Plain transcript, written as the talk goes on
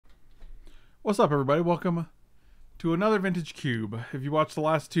What's up, everybody? Welcome to another Vintage Cube. If you watched the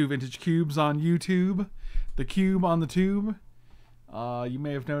last two Vintage Cubes on YouTube, the Cube on the Tube, you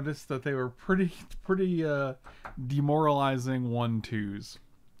may have noticed that they were pretty demoralizing 1-2s.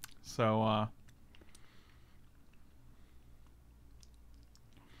 So,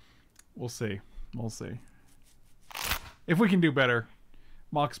 we'll see. We'll see. If we can do better,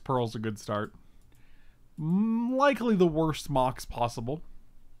 Mox Pearl's a good start. Likely the worst Mox possible.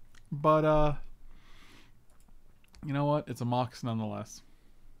 But, you know what? It's a Mox nonetheless.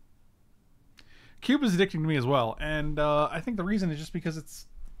 Cube is addicting to me as well. And I think the reason is just because it's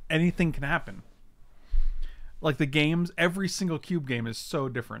anything can happen. Like the games, every single Cube game is so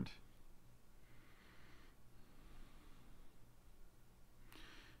different.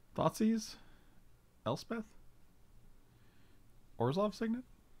 Thoughtseize? Elspeth? Orzhov Signet?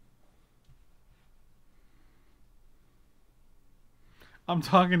 I'm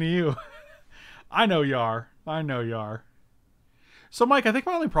talking to you. I know you are. I know you are. So, Mike, I think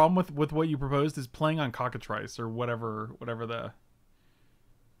my only problem with what you proposed is playing on Cockatrice or whatever the...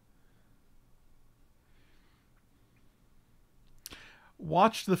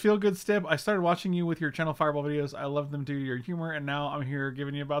 Watched the Feel Good Stib. I started watching you with your Channel Fireball videos. I love them due to your humor, and now I'm here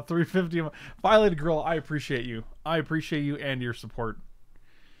giving you about 350. Violated Girl, I appreciate you. I appreciate you and your support.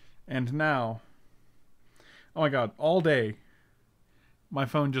 And now... Oh my god, all day... My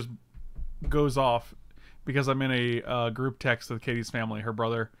phone just goes off because I'm in a group text with Katie's family, her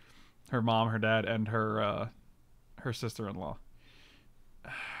brother, her mom, her dad, and her sister-in-law.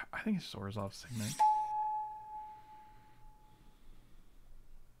 I think it's Orzhov Signet.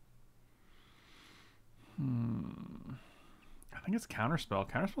 I think it's Counterspell.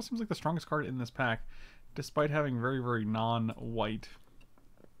 Counterspell seems like the strongest card in this pack, despite having very, very non-white.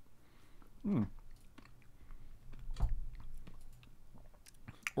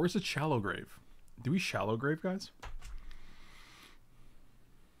 Or is it Shallow Grave? Do we Shallow Grave, guys?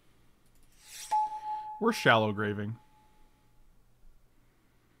 We're Shallow Graving.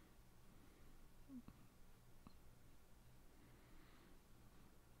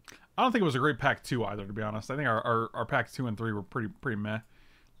 I don't think it was a great pack 2 either, to be honest. I think our packs 2 and 3 were pretty meh.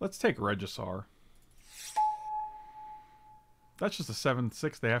 Let's take Regisaur. That's just a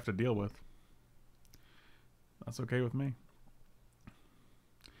 7/6 they have to deal with. That's okay with me.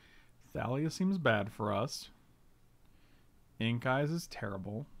 Thalia seems bad for us. Ink Eyes is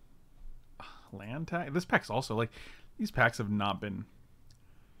terrible. Land Tag. This pack's also, like, these packs have not been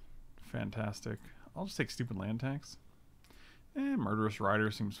fantastic. I'll just take stupid land tags. Murderous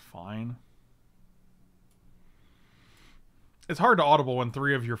Rider seems fine. It's hard to audible when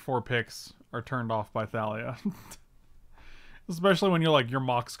 3 of your 4 picks are turned off by Thalia. Especially when you're like, your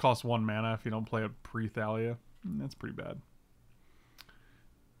Mox costs 1 mana if you don't play it pre-Thalia. That's pretty bad.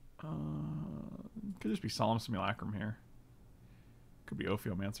 Could just be Solemn Simulacrum here. Could be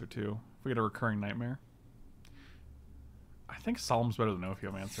Ophiomancer too. If we get a recurring nightmare. I think Solemn's better than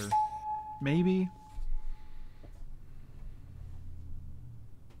Ophiomancer. Maybe.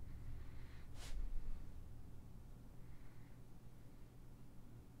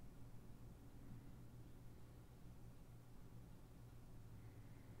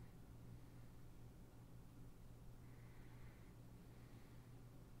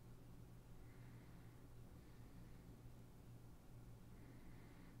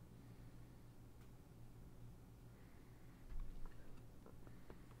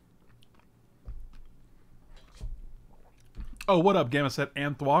 Oh, what up, Gamma Set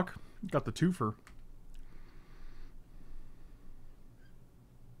Anthwalk? Got the twofer.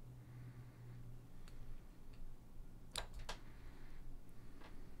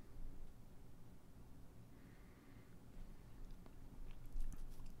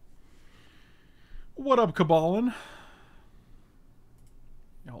 What up, Cabalin?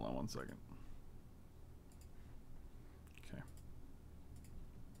 Yeah, hold on 1 second. Okay.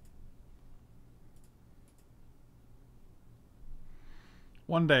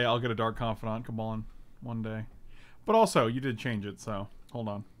 One day I'll get a Dark Confidant, Cabalin. One day. But also, you did change it, so hold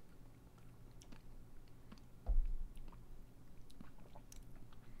on.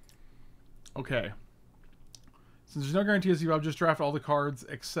 Okay. Since there's no guarantee as you, I'll just draft all the cards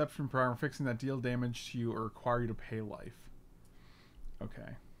except from prior fixing that deal damage to you or require you to pay life.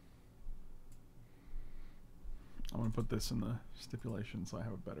 Okay. I'm going to put this in the stipulation so I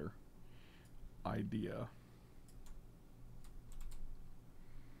have a better idea.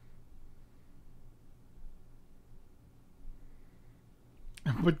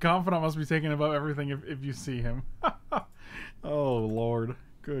 But Confidant must be taken above everything if you see him. Oh, Lord.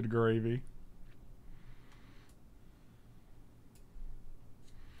 Good gravy.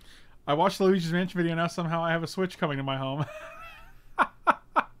 I watched the Luigi's Mansion video. Now somehow I have a Switch coming to my home.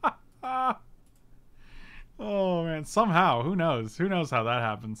 Oh man, somehow. Who knows? Who knows how that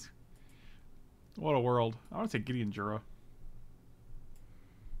happens? What a world. I want to take Gideon Jura.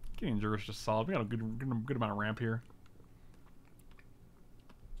 Gideon Jura's just solid. We got a good amount of ramp here.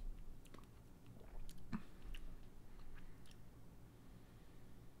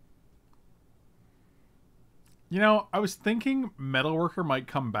 You know, I was thinking Metalworker might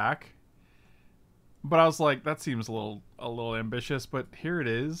come back, but I was like, that seems a little ambitious. But here it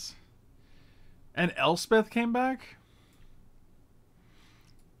is, and Elspeth came back.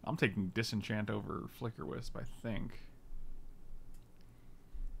 I'm taking Disenchant over Flicker Wisp, I think.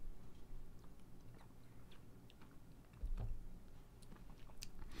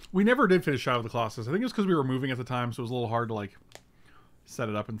 We never did finish Shadow of the Colossus. I think it was because we were moving at the time, so it was a little hard to like set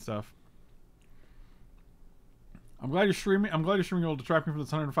it up and stuff. I'm glad you're streaming. I'm glad you're streaming able to track me from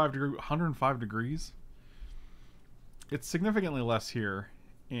this 105 degrees. It's significantly less here.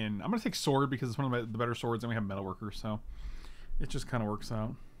 I'm gonna take Sword because it's one of the better swords, and we have Metalworker, so it just kind of works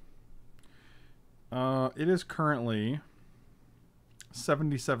out. It is currently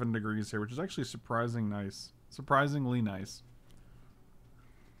 77 degrees here, which is actually surprisingly nice.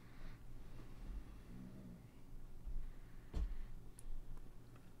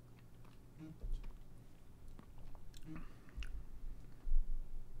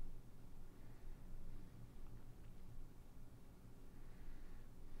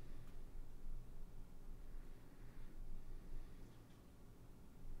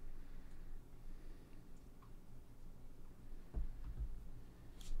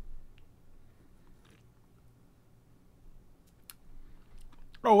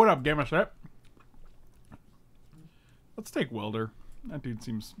 Oh, what up, Gamma Set? Let's take Welder. That dude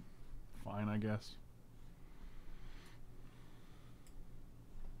seems fine, I guess.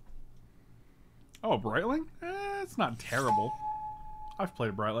 Oh, Brightling? It's not terrible. I've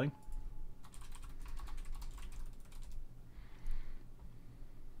played Brightling.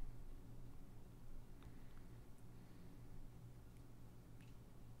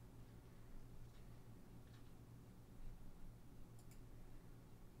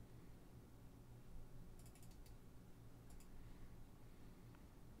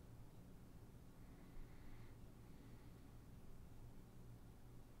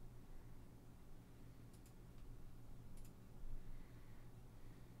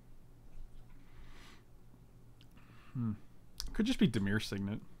 Could just be Demir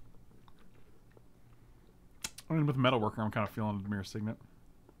Signet. I mean, with Metalworker, I'm kind of feeling a Demir Signet.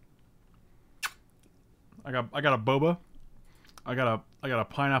 I got a boba. I got a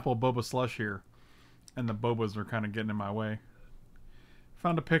pineapple boba slush here, and the bobas are kind of getting in my way.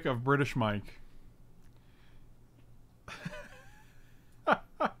 Found a pic of British Mike.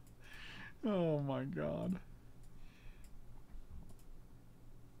 Oh my god.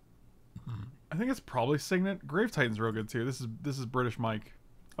 I think it's probably Signet. Grave Titan's real good too. This is British Mike.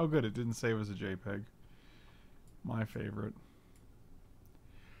 Oh good, it didn't save as a JPEG. My favorite.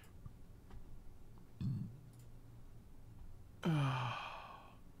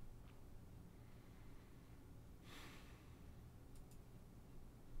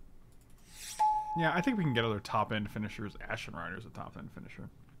 Yeah, I think we can get other top end finishers. Ashen Rider's a top end finisher.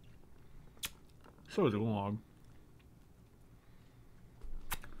 So is Oolong.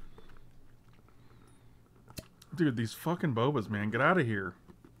 Dude, these fucking bobas, man. Get out of here.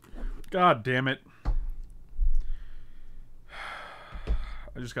 God damn it.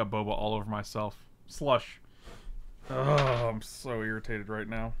 I just got boba all over myself. Slush. Oh, I'm so irritated right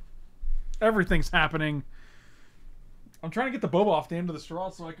now. Everything's happening. I'm trying to get the boba off the end of the straw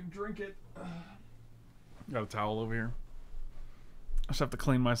so I can drink it. Got a towel over here. I just have to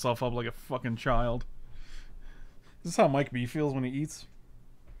clean myself up like a fucking child. Is this how Mike B feels when he eats?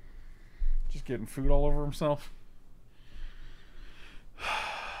 Just getting food all over himself.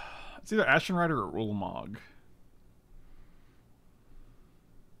 It's either Ashen Rider or Ulamog.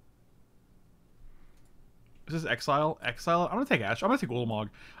 Is this Exile? Exile? I'm gonna take I'm gonna take Ulamog.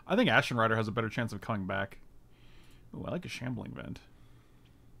 I think Ashen Rider has a better chance of coming back. Ooh, I like a Shambling Vent.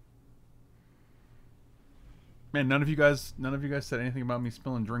 Man, none of you guys said anything about me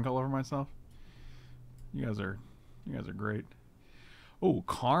spilling drink all over myself. You guys are great. Oh,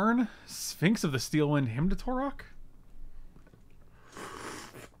 Karn? Sphinx of the Steelwind, him to Torok?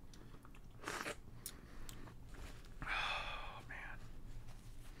 Oh, man.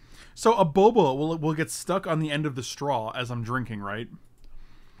 So a boba will get stuck on the end of the straw as I'm drinking, right?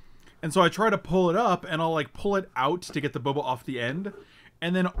 And so I try to pull it up, and I'll like pull it out to get the boba off the end,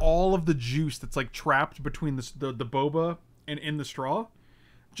 and then all of the juice that's like trapped between the boba and in the straw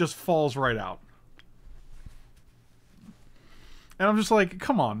just falls right out. And I'm just like,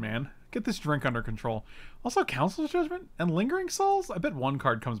 come on, man. Get this drink under control. Also, Council's Judgment and Lingering Souls? I bet one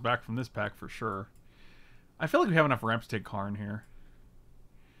card comes back from this pack for sure. I feel like we have enough ramps to take Karn here.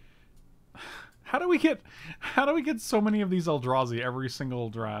 How do we get so many of these Eldrazi every single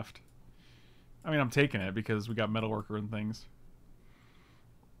draft? I mean, I'm taking it because we got Metalworker and things.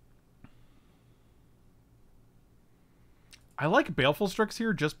 I like Baleful Strix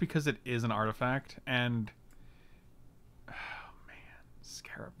here just because it is an artifact, and... oh, man.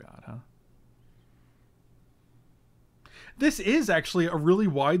 Scarab God, huh? This is actually a really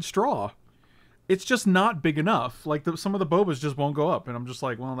wide straw. It's just not big enough. Like, some of the Bobas just won't go up, and I'm just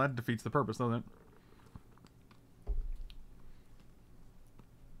like, well, that defeats the purpose, doesn't it?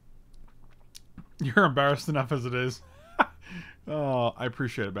 You're embarrassed enough as it is. Oh, I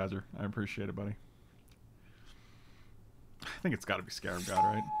appreciate it, Badger. I appreciate it, buddy. I think it's got to be Scarab God,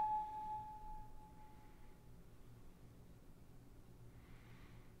 right?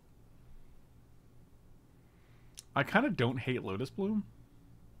 I kind of don't hate Lotus Bloom.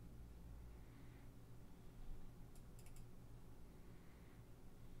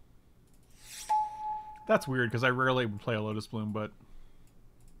 That's weird because I rarely play a Lotus Bloom, but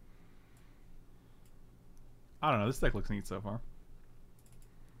I don't know. This deck looks neat so far.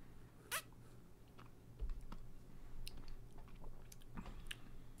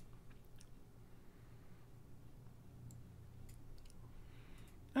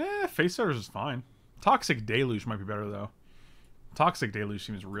 Face Starters is fine. Toxic Deluge might be better, though. Toxic Deluge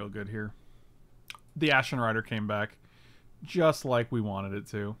seems real good here. The Ashen Rider came back just like we wanted it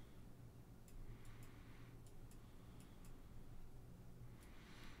to.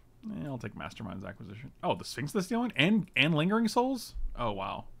 I'll take Mastermind's Acquisition. Oh, the Sphinx that's dealing? And Lingering Souls? Oh,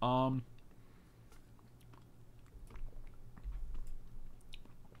 wow.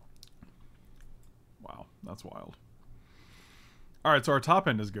 Wow, that's wild. Alright, so our top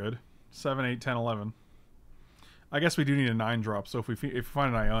end is good. 7, 8, 10, 11. I guess we do need a 9 drop, so if we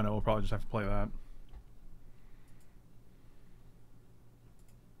find an Iona, we'll probably just have to play that.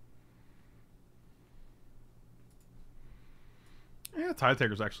 Yeah, Tide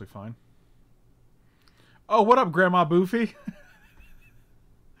Taker's actually fine. Oh, what up, Grandma Boofy?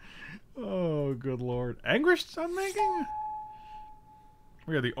 Oh, good lord. Anguish I'm making?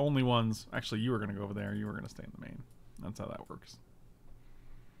 We are the only ones. Actually, you were going to go over there. You were going to stay in the main. That's how that works.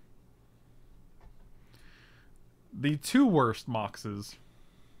 The 2 worst Moxes,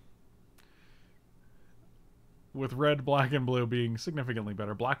 with red, black, and blue being significantly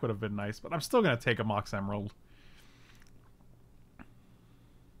better. Black would have been nice, but I'm still going to take a Mox Emerald.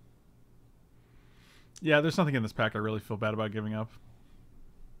 Yeah, there's nothing in this pack I really feel bad about giving up.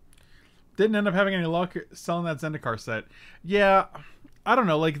 Didn't end up having any luck selling that Zendikar set. Yeah, I don't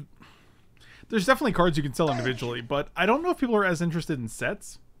know, like, there's definitely cards you can sell individually, but I don't know if people are as interested in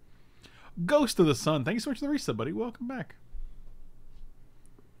sets. Ghost of the Sun, thank you so much for the reset, buddy. Welcome back.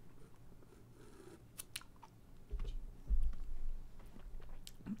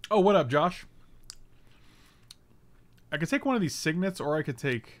 Oh, what up, Josh? I could take one of these Signets, or I could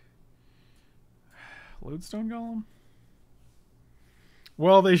take Lodestone Golem.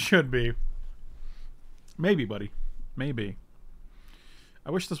 Well, they should be. Maybe, buddy. Maybe.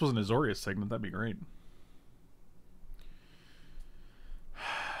 I wish this was an Azorius Signet. That'd be great.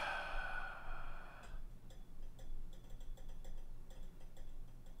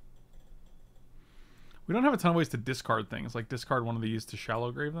 We don't have a ton of ways to discard things, like discard one of these to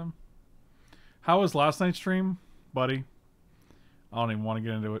shallow grave them. How was last night's stream, buddy? I don't even want to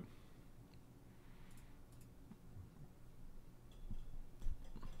get into it.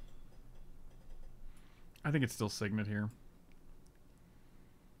 I think it's still Signet here.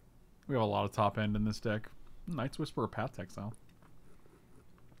 We have a lot of top end in this deck. Night's Whisperer, Path Textile.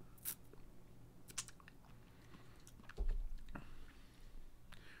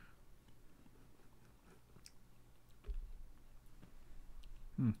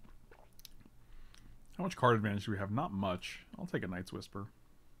 How much card advantage do we have? Not much. I'll take a Night's Whisper.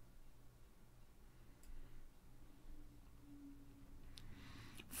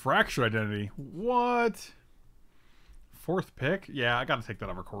 Fractured Identity. What? 4th pick? Yeah, I gotta take that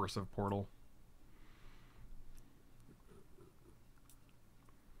over Coercive Portal.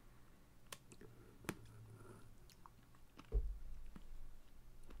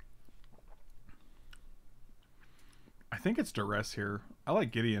 I think it's Duress here. I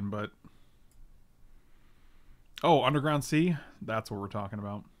like Gideon, but... Oh, Underground Sea? That's what we're talking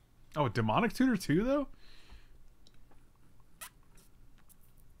about. Oh, Demonic Tutor too, though?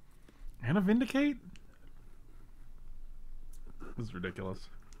 And a Vindicate? This is ridiculous.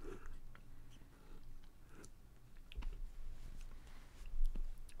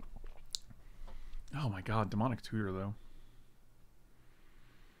 Oh my god, Demonic Tutor, though.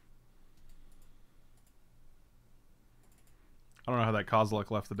 I don't know how that Kozilek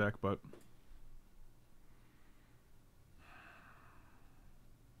left the deck, but...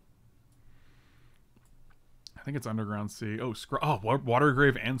 I think it's Underground Sea. Oh,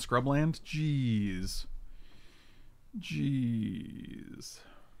 Watergrave and Scrubland? Jeez. Jeez.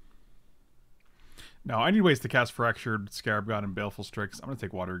 No, I need ways to cast Fractured, Scarab God, and Baleful Strix. I'm going to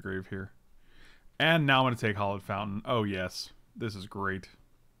take Watergrave here. And now I'm going to take Hollowed Fountain. Oh, yes. This is great.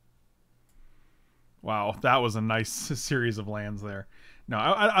 Wow, that was a nice series of lands there. No,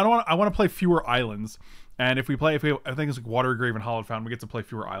 I don't want. I want to play fewer islands. And I think it's like Watergrave and Hollowed Fountain, we get to play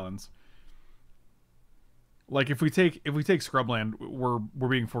fewer islands. Like if we take Scrubland, we're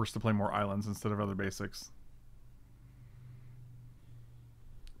being forced to play more islands instead of other basics.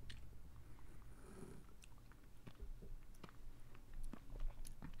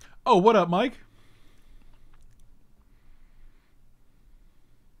 Oh, what up, Mike?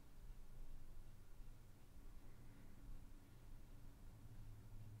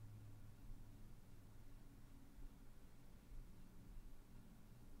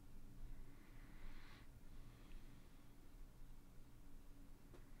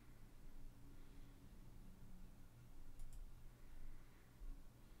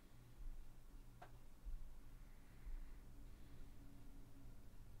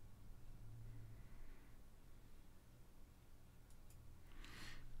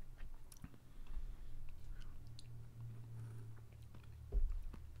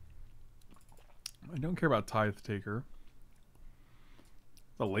 I don't care about Tithe Taker.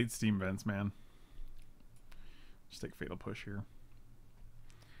 The late Steam Vents, man. Just take Fatal Push here.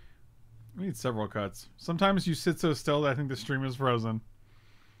 We need several cuts. Sometimes you sit so still that I think the stream is frozen.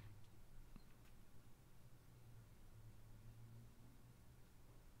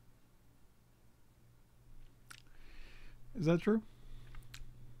 Is that true?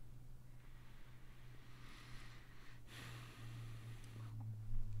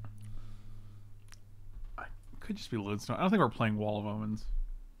 Could just be Lodestone. I don't think we're playing Wall of Omens.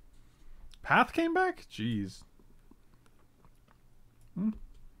 Path came back? Jeez.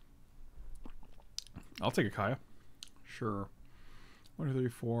 I'll take a Kaya. Sure. 1, 2, 3,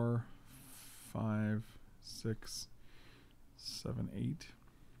 4, 5, 6, 7, 8.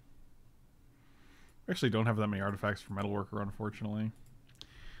 We actually don't have that many artifacts for Metalworker, unfortunately.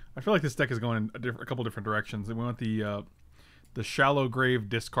 I feel like this deck is going in a couple different directions. And we want the Shallow Grave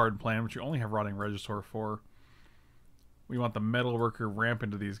discard plan, which you only have Rotting Regisaur for. We want the Metalworker ramp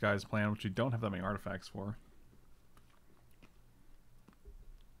into these guys plan, which you don't have that many artifacts for.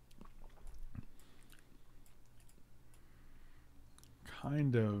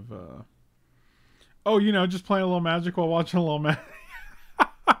 Kind of, oh, you know, just playing a little Magic while watching a little Magic.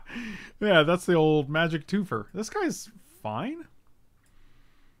 Yeah, that's the old Magic twofer. This guy's fine.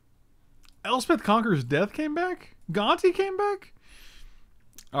 Elspeth Conquers Death came back? Gonti came back?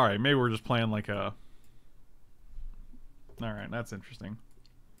 Alright, maybe we're just playing like a... Alright, that's interesting.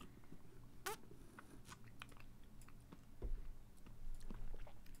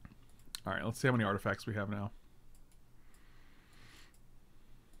 Alright, let's see how many artifacts we have now.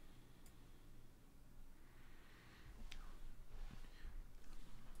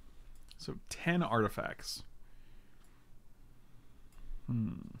 So 10 artifacts.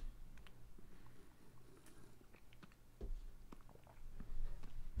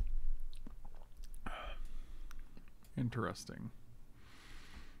 Interesting.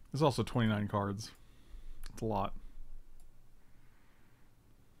 There's also 29 cards. It's a lot.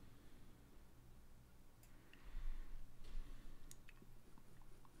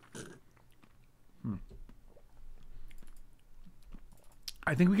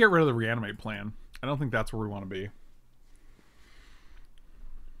 I think we get rid of the Reanimate plan. I don't think that's where we want to be.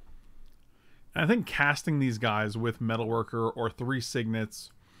 And I think casting these guys with Metalworker or 3 Signets,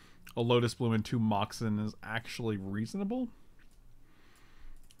 a Lotus Bloom, and 2 Moxen is actually reasonable.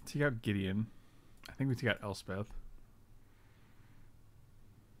 Take out Gideon. I think we take out Elspeth.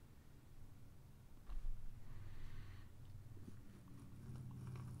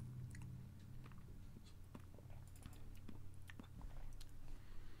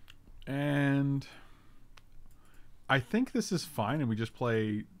 And I think this is fine, and we just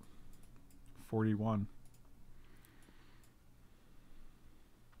play 41.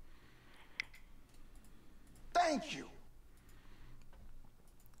 Thank you.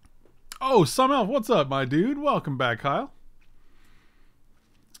 Oh, Some Elf, what's up, my dude? Welcome back, Kyle.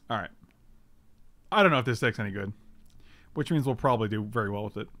 Alright. I don't know if this deck's any good, which means we'll probably do very well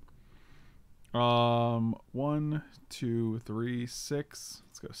with it. 1, 2, 3, 6.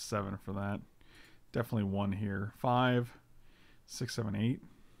 Let's go 7 for that. Definitely 1 here. 5, 6, 7, 8,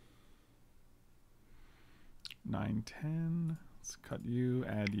 9, 10. Let's cut you,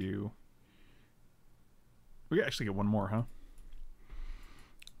 add you. We actually get 1 more, huh?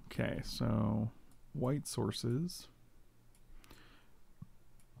 Okay, so white sources.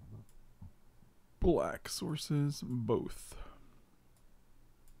 Black sources, both.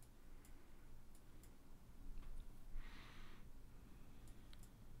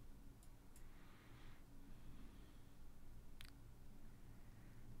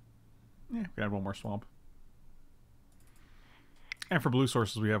 Yeah, we can add 1 more swamp. And for blue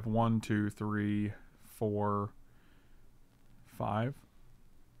sources, we have 1, 2, 3, 4, 5.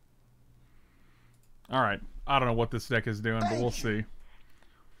 All right. I don't know what this deck is doing, but we'll see.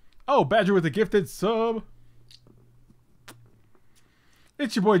 Oh, Badger with a gifted sub.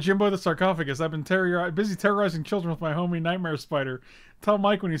 It's your boy Jimbo the Sarcophagus. I've been busy terrorizing children with my homie Nightmare Spider. Tell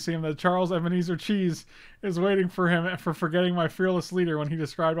Mike when you see him that Charles Ebenezer Cheese is waiting for him for forgetting my fearless leader when he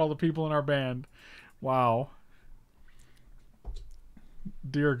described all the people in our band. Wow.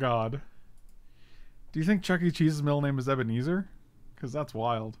 Dear God. Do you think Chuck E. Cheese's middle name is Ebenezer? Because that's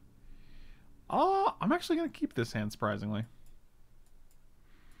wild. I'm actually going to keep this hand, surprisingly.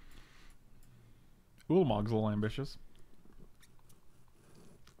 Ulamog's a little ambitious.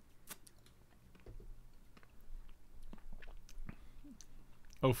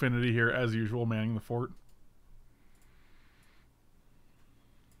 Ofinity here, as usual, manning the fort.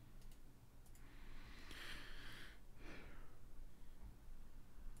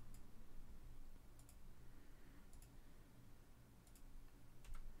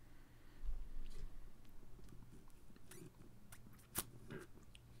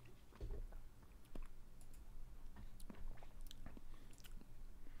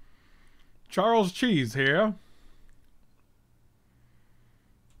 Charles Cheese here.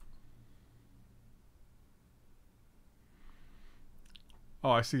 Oh,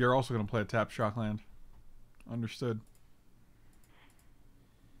 I see you're also going to play a tap Shockland. Understood.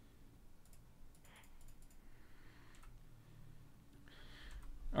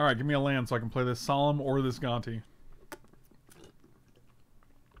 Alright, give me a land so I can play this Solemn or this Gonti.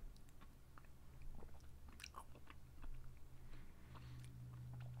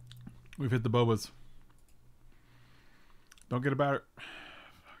 We've hit the bobas. Don't get about it.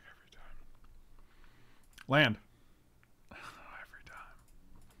 Fuck, every time. Land. Every time.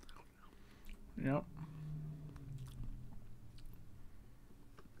 Yep.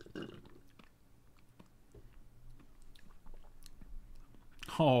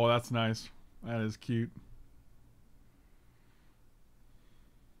 Oh, that's nice. That is cute.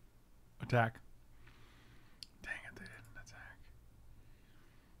 Attack. Dang it, they didn't attack.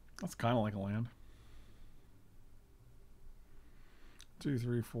 That's kind of like a land. 2,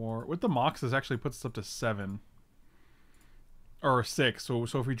 3, 4. With the Mox, this actually puts us up to 7. Or 6. So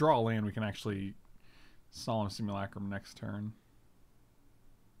if we draw a land, we can actually Solemn Simulacrum next turn.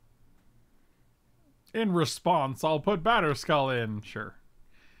 In response, I'll put Batterskull in. Sure.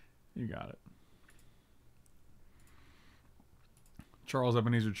 You got it. Charles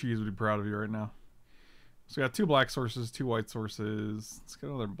Ebenezer Cheese would be proud of you right now. So we got 2 black sources, 2 white sources. Let's get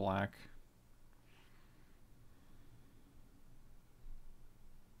another black.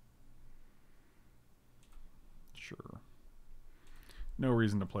 Sure. No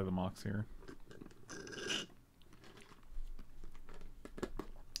reason to play the Mox here.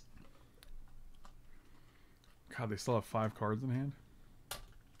 God, they still have 5 cards in hand?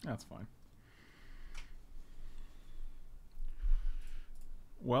 That's fine.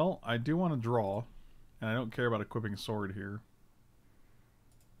 Well, I do want to draw, and I don't care about equipping sword here.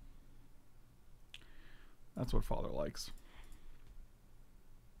 That's what Father likes.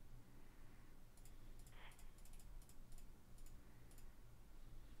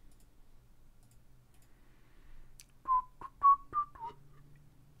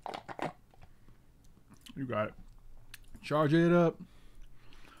 You got it. Charge it up.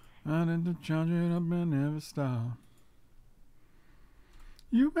 I need to charge it up and never stop.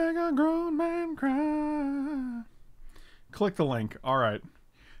 You make a grown man cry. Click the link. Alright.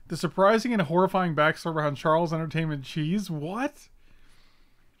 The surprising and horrifying backstory behind Charles Entertainment Cheese? What?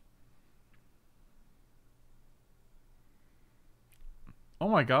 Oh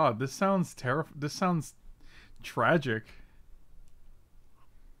my god, this sounds terrifying. This sounds tragic.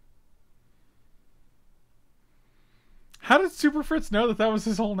 How did Super Fritz know that that was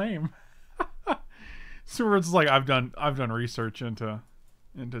his whole name? Super Fritz is like, I've done research into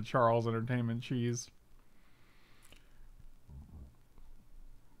Charles Entertainment Cheese.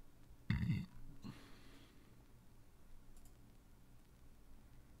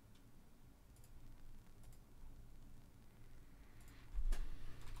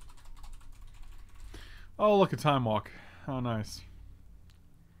 Oh, look, a time walk. Oh, nice.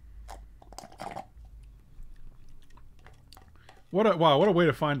 What a wow! What a way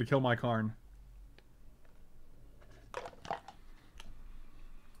to find to kill my Karn.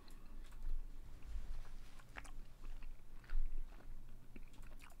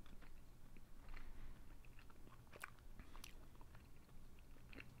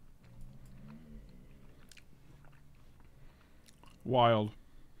 Wild.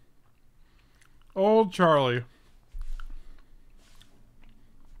 Old Charlie.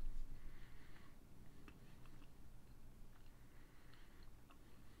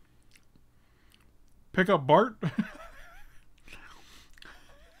 Pick up Bart?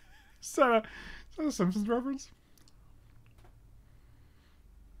 Is that a Simpsons reference?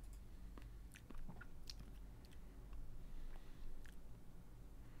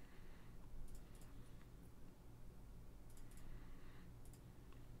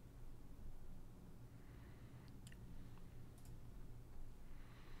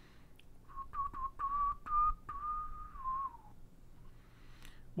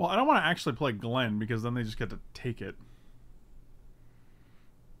 Well, I don't want to actually play Glenn because then they just get to take it.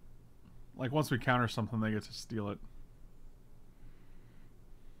 Like, once we counter something, they get to steal it.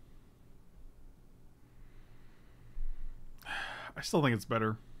 I still think it's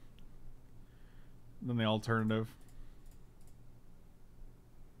better than the alternative.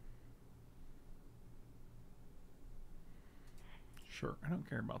 Sure, I don't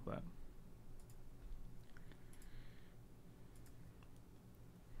care about that.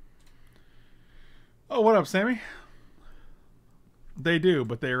 Oh, what up, Sammy? They do,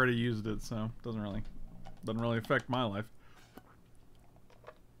 but they already used it, so it doesn't really affect my life.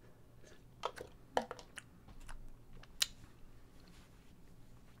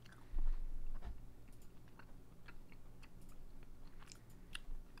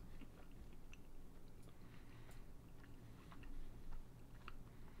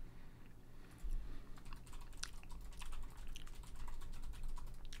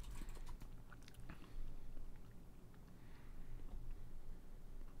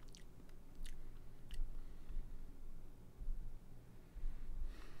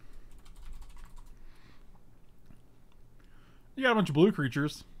 You got a bunch of blue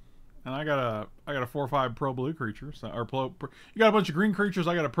creatures, and I got a 4/5 pro blue creature. So, or you got a bunch of green creatures.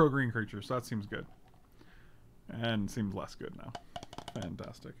 I got a pro green creature, so that seems good. And seems less good now.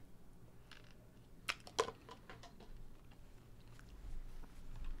 Fantastic.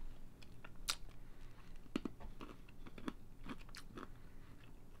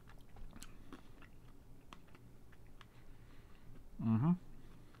 Mm-hmm.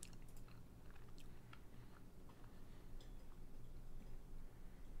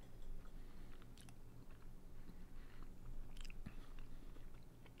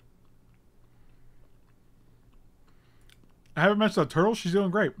 I haven't mentioned the turtle. She's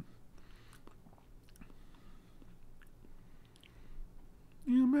doing great.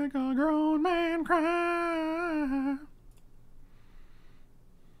 You make a grown man cry.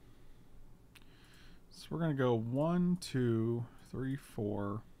 So we're going to go 1, 2, 3,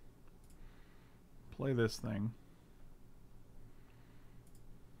 4. Play this thing.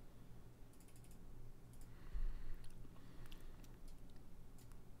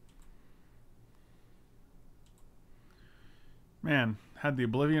 Man, had the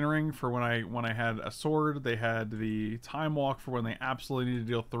Oblivion Ring for when I had a sword. They had the Time Walk for when they absolutely need to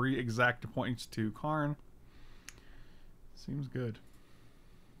deal 3 exact points to Karn. Seems good.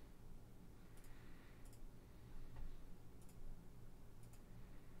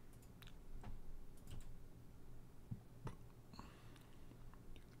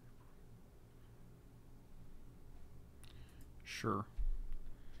 Sure.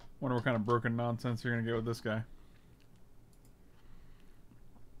 Wonder what kind of broken nonsense you're gonna get with this guy.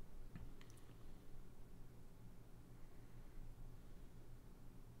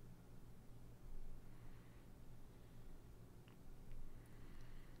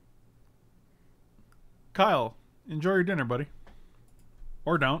 Kyle, enjoy your dinner, buddy.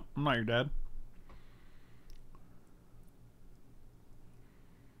 Or don't. I'm not your dad.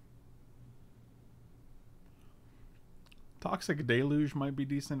 Toxic Deluge might be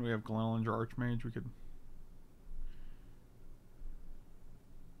decent. We have Glenellinger Archmage. We could...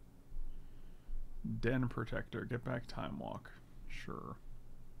 Den Protector. Get back Time Walk. Sure.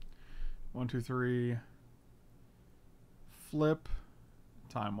 1, 2, 3. Flip.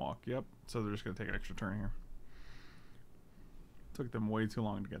 Time Walk. Yep. So they're just going to take an extra turn here. Took them way too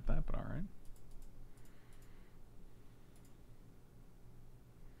long to get that, but alright.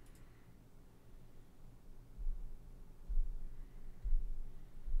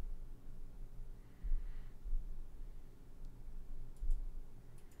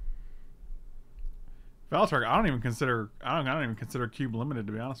 Valtryek, I don't even consider cube limited,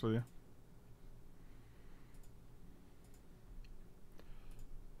 to be honest with you.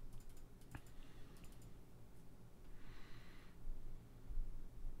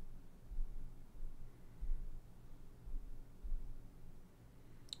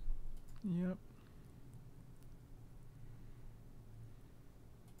 Yep.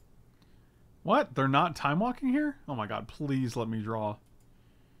 What? They're not time walking here? Oh my god, please let me draw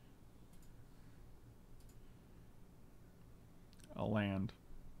a land.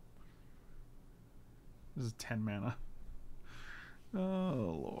 This is 10 mana.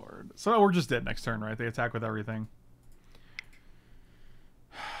 Oh lord. So we're just dead next turn, right? They attack with everything.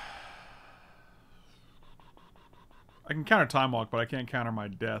 I can counter time walk, but I can't counter my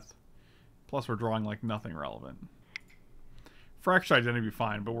death. Plus we're drawing like nothing relevant. Fractured Identity would be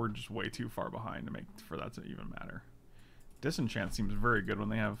fine, but we're just way too far behind to make for that to even matter. Disenchant seems very good when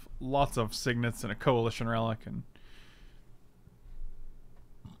they have lots of signets and a coalition relic, and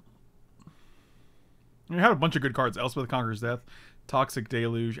we had a bunch of good cards. Elspeth Conquers Death, Toxic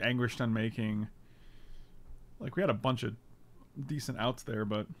Deluge, Anguished Unmaking. Like we had a bunch of decent outs there,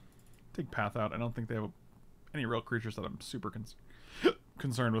 but take Path out. I don't think they have any real creatures that I'm super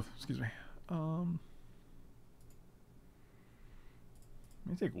concerned with. Excuse me. Let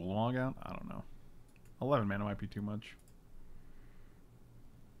me take Log out. I don't know. 11 mana might be too much.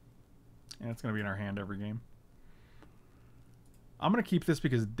 And it's going to be in our hand every game. I'm going to keep this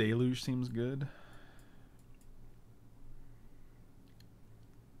because Deluge seems good.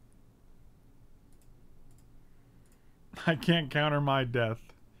 I can't counter my death.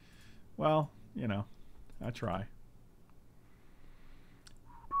 Well, you know, I try.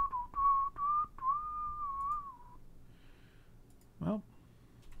 Well,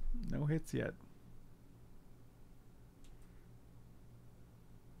 no hits yet.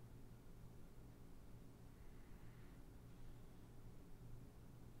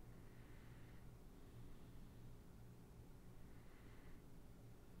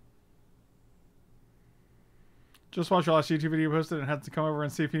 Just watched your last YouTube video posted and had to come over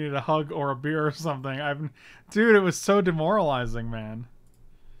and see if you needed a hug or a beer or something. Dude, it was so demoralizing, man.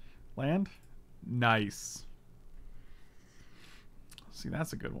 Land? Nice. See,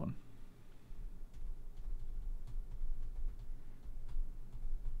 that's a good one.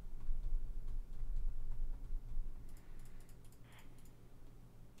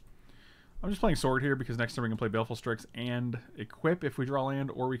 I'm just playing Sword here because next turn we can play Baleful Strix and Equip if we draw land,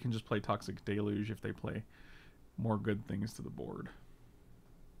 or we can just play Toxic Deluge if they play more good things to the board.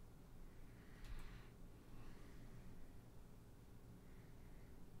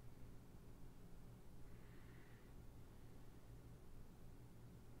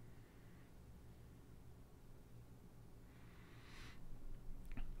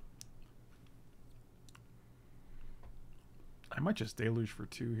 I might just Deluge for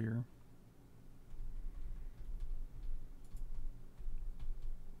 2 here.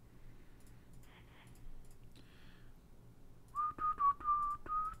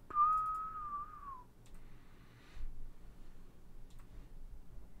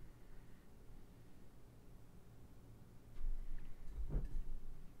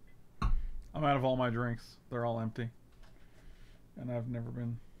 I'm out of all my drinks. They're all empty. And I've never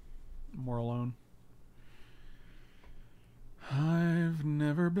been more alone. I've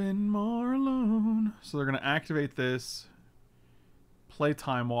never been more alone. So they're going to activate this. Play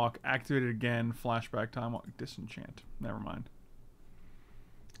Time Walk. Activate it again. Flashback Time Walk. Disenchant. Never mind.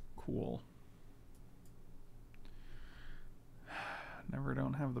 Cool. Never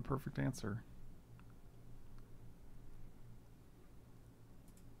don't have the perfect answer.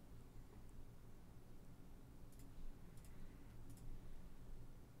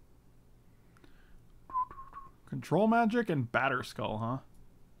 Control Magic and Batterskull, huh?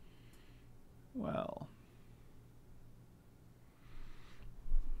 Well.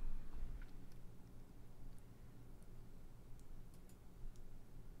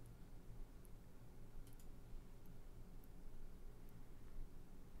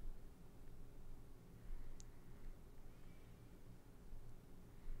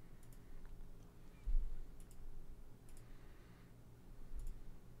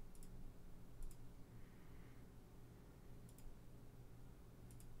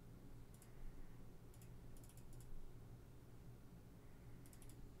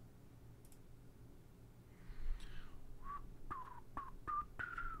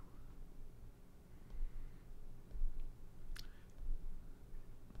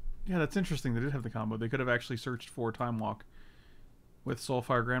 Yeah, that's interesting. They did have the combo. They could have actually searched for Time Walk with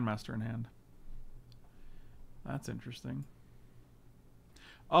Soulfire Grandmaster in hand. That's interesting.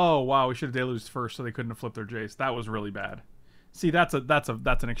 Oh wow, we should have deluged first so they couldn't have flipped their Jace. That was really bad. See, that's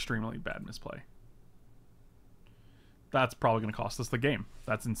an extremely bad misplay. That's probably going to cost us the game.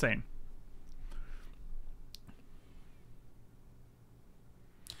 That's insane.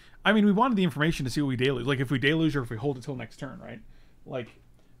 I mean, we wanted the information to see what we deluge. Like, if we deluge or if we hold it till next turn, right? Like,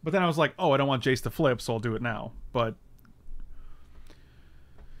 but then I was like, oh, I don't want Jace to flip, so I'll do it now. But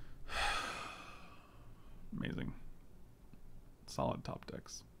amazing. Solid top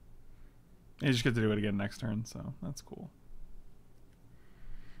decks. And you just get to do it again next turn, so that's cool.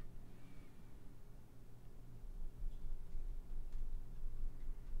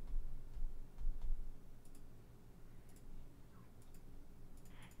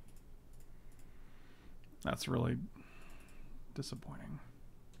 That's really disappointing.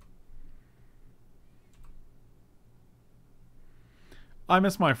 I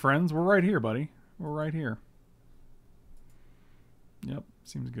miss my friends. We're right here, buddy. We're right here. Yep,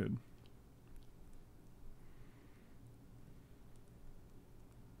 seems good.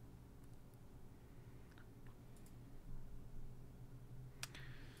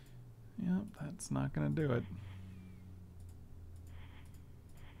 Yep, that's not going to do it.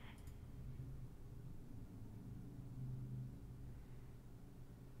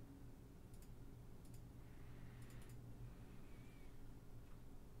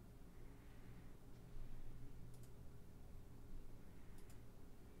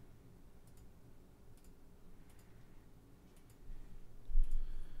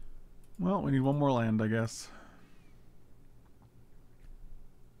 Well, we need one more land, I guess.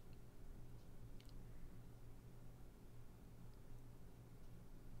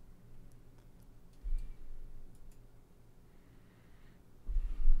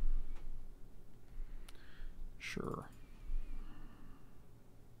 Sure.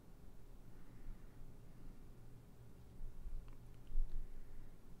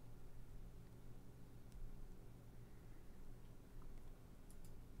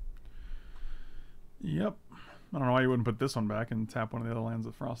 Yep. I don't know why you wouldn't put this one back and tap one of the other lands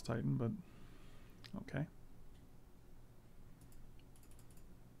of Frost Titan, but okay.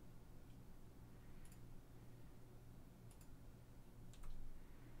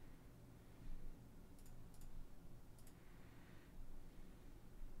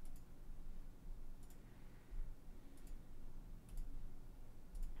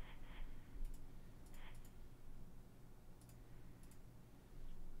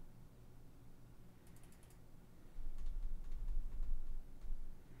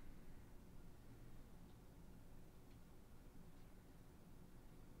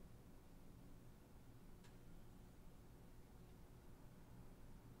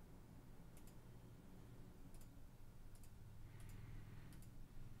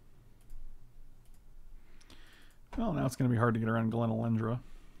 Well, now it's going to be hard to get around Glenelendra.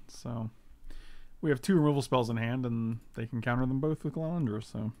 So we have 2 removal spells in hand, and they can counter them both with Glenelendra,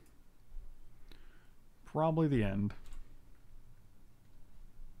 so probably the end.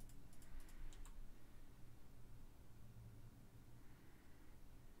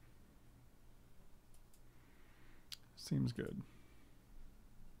 Seems good.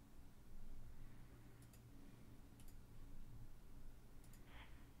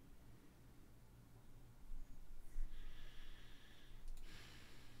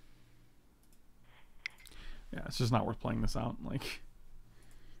 Yeah, it's just not worth playing this out. Like,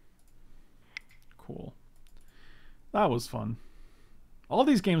 cool. That was fun. All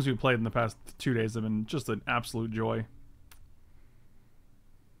these games we played in the past 2 days have been just an absolute joy.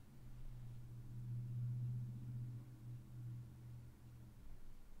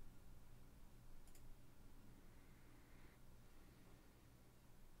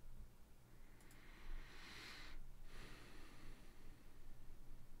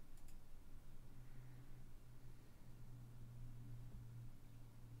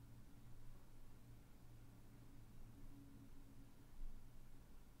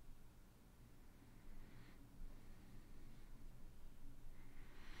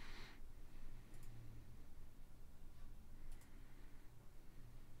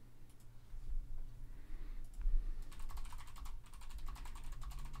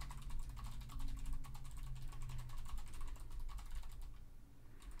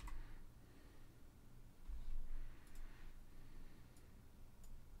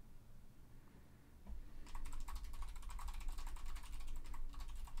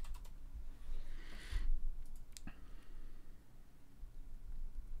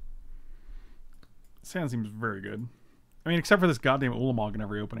 This hand seems very good. I mean, except for this goddamn Ulamog in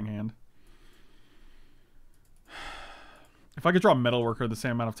every opening hand. If I could draw Metalworker the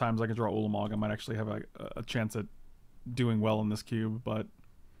same amount of times I could draw Ulamog, I might actually have a chance at doing well in this cube, but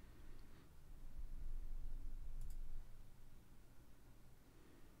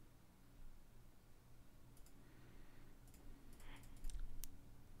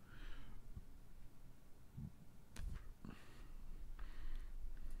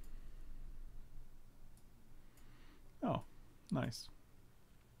Nice.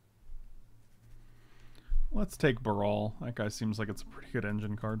 Let's take Baral. That guy seems like it's a pretty good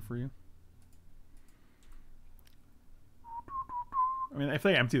engine card for you. I mean, if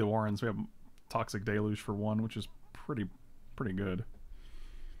they empty the Warrens, we have Toxic Deluge for 1, which is pretty good.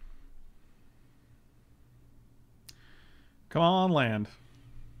 Come on, land.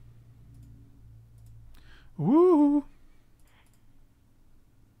 Woo!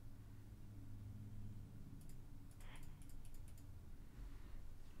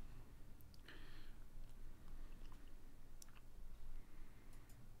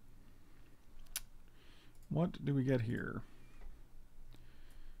 What do we get here?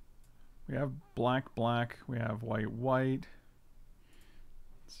 We have black, black. We have white, white.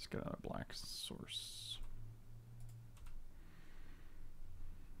 Let's just get out a black source.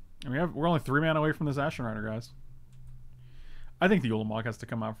 And we're only 3 mana away from this Ashen Rider, guys. I think the Ulamog has to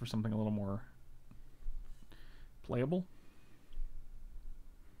come out for something a little more playable.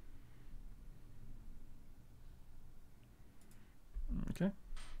 Okay.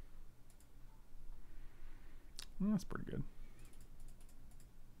 That's pretty good.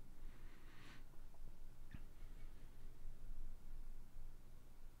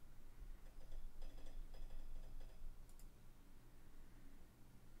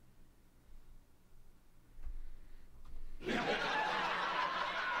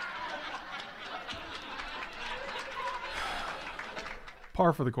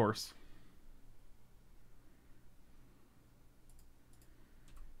 Par for the course.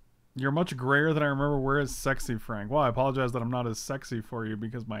 You're much grayer than I remember. Where is sexy, Frank? Well, I apologize that I'm not as sexy for you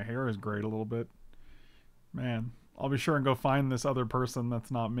because my hair is grayed a little bit. Man, I'll be sure and go find this other person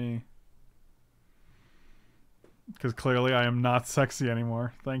that's not me. Because clearly I am not sexy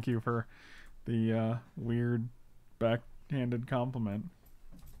anymore. Thank you for the weird backhanded compliment.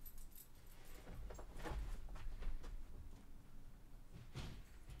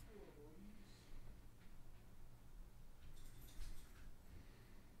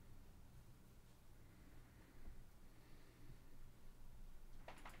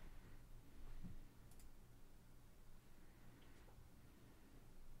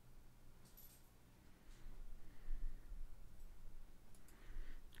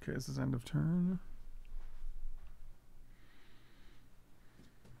 Okay, this is end of turn.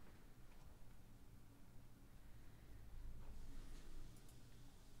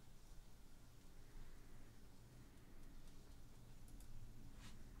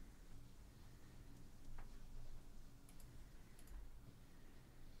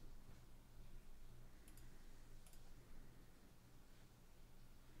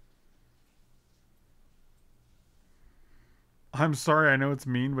 I'm sorry, I know it's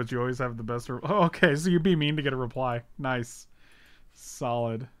mean, but you always have the best... Oh, okay, so you be mean to get a reply. Nice.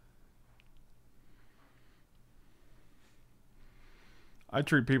 Solid. I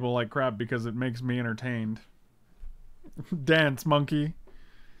treat people like crap because it makes me entertained. Dance, monkey.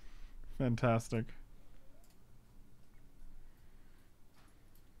 Fantastic.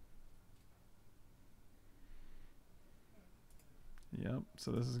 Yep,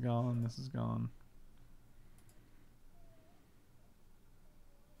 so this is gone, this is gone.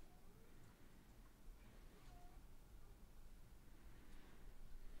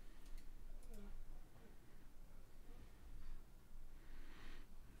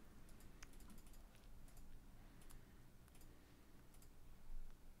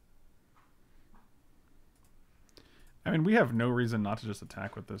 I mean, we have no reason not to just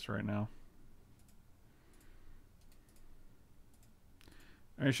attack with this right now.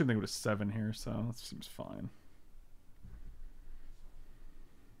 I should think it was 7 here, so that seems fine.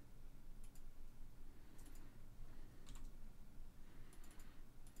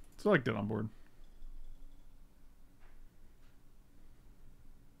 So I like dead on board.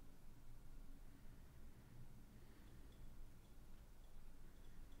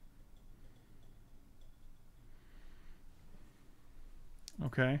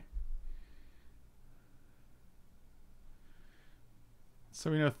 Okay.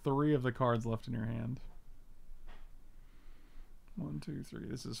 So we know 3 of the cards left in your hand. 1, 2, 3.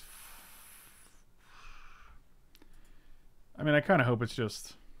 This is... I mean, I kind of hope it's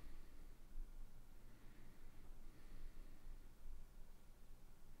just...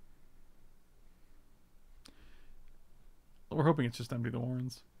 We're hoping it's just empty the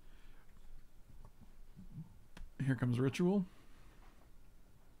Warrens. Here comes Ritual.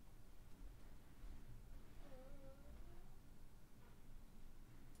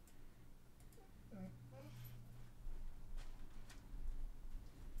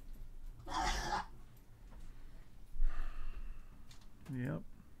 Yep.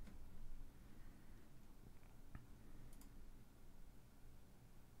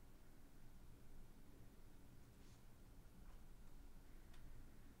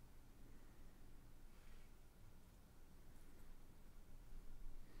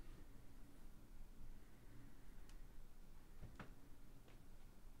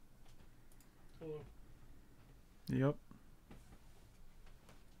 Yep.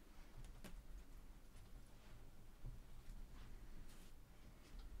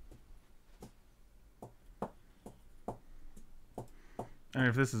 I mean,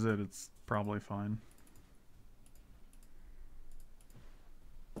 if this is it, it's probably fine.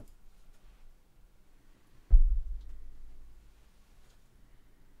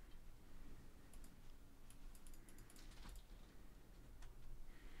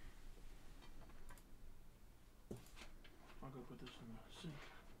 I'll go put this in the sink.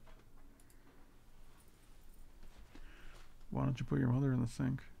 Why don't you put your mother in the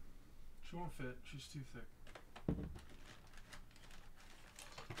sink? She won't fit. She's too thick.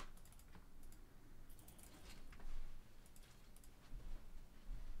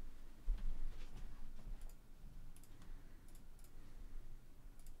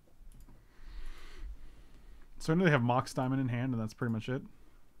 So I know they have Mox Diamond in hand, and that's pretty much it.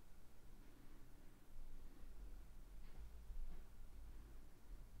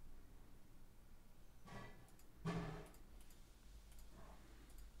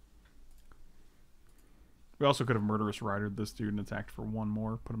 We also could have Murderous Ridered this dude and attacked for one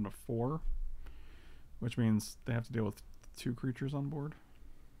more, put him to 4, which means they have to deal with 2 creatures on board.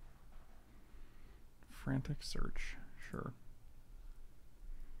 Frantic Search, sure.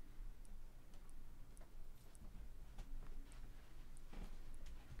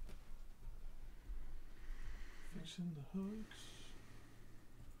 Fixing the hooks.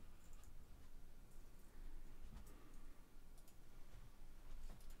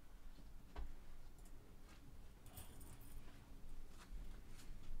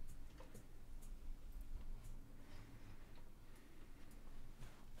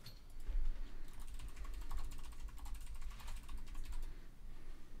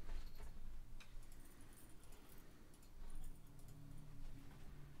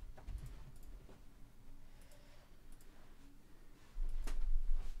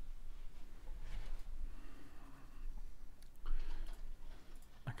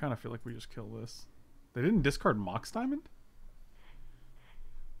 I kind of feel like we just kill this. They didn't discard Mox Diamond?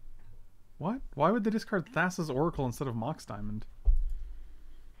 What? Why would they discard Thassa's Oracle instead of Mox Diamond?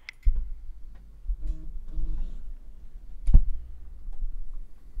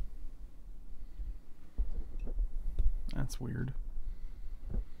 That's weird.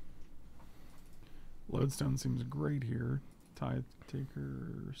 Lodestone seems great here. Tide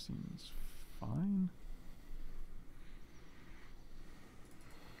Taker seems fine.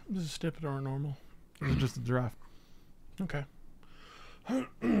 This is stupid or normal? This is just a draft. Okay.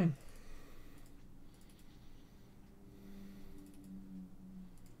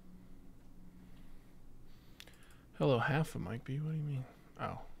 Hello, half of Mike B. What do you mean?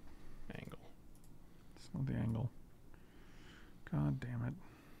 Oh, angle. It's not the angle. God damn it.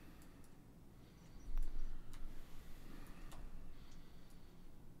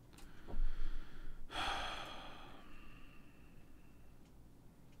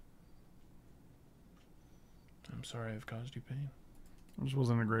 I'm sorry I've caused you pain. I just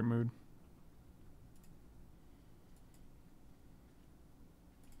wasn't in a great mood.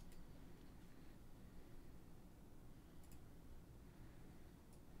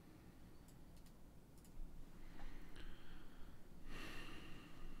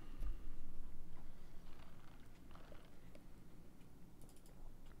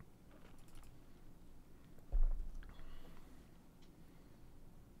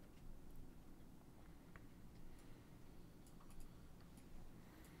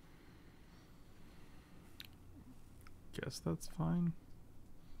 Guess that's fine.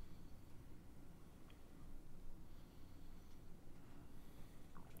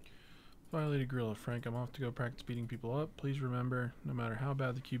 Violated Gorilla Frank, I'm off to go practice beating people up. Please remember, no matter how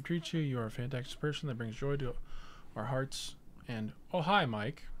bad the cube treats you, you are a fantastic person that brings joy to our hearts. And, oh, hi,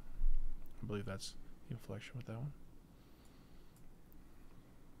 Mike. I believe that's the inflection with that one.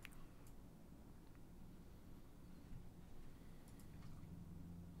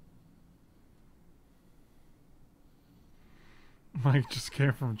 Mike just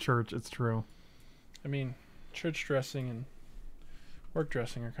came from church. It's true. I mean, church dressing and work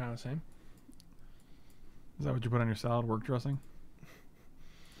dressing are kind of the same. Is that what you put on your salad? Work dressing?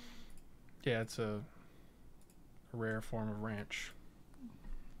 Yeah, it's a rare form of ranch.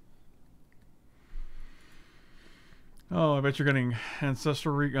 Oh, I bet you're getting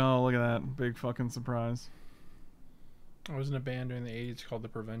Ancestral Oh, look at that. Big fucking surprise. I was in a band during the 80s called The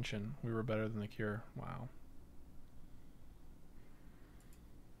Prevention. We were better than The Cure. Wow.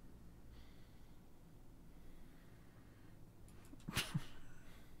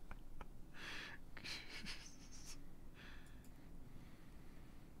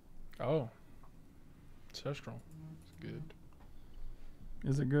 Oh. Ancestral. good.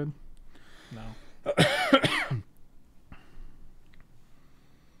 Is it good? No.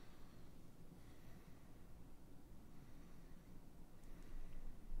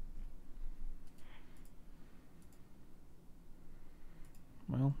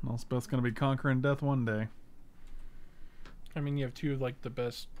 Well, Elspeth's gonna be conquering death one day. I mean, you have two of like the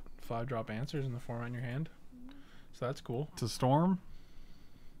best 5-drop answers in the format in your hand, so that's cool. To Storm?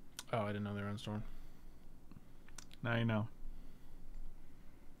 Oh, I didn't know they were on Storm. Now you know.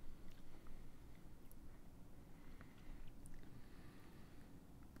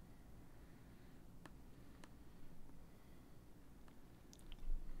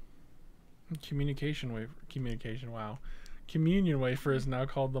 Wow. Communion wafer is now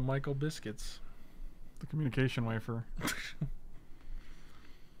called the Michael Biscuits. The communication wafer.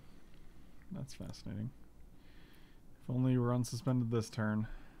 That's fascinating. If only you were unsuspended this turn.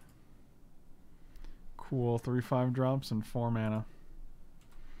 Cool. 3 5-drops and 4 mana.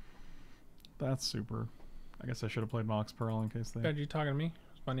 That's super. I guess I should have played Mox Pearl in case they... Are you talking to me?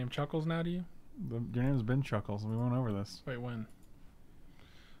 Is my name Chuckles now to you? Your name's been Chuckles. We went over this. Wait, when?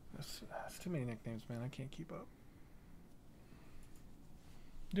 That's too many nicknames, man. I can't keep up.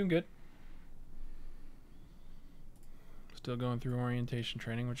 Doing good. Still going through orientation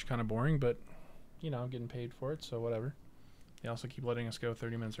training, which is kind of boring, but, you know, getting paid for it, so whatever. They also keep letting us go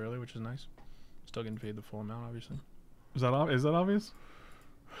 30 minutes early, which is nice. Still getting paid the full amount, obviously. Is that obvious?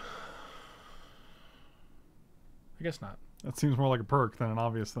 I guess not. That seems more like a perk than an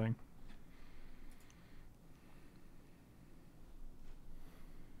obvious thing.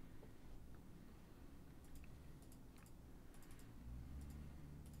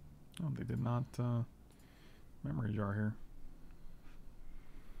 Oh, they did not memory jar here.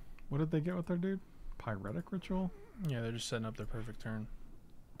 What did they get with their dude? Pyretic ritual? Yeah, they're just setting up their perfect turn.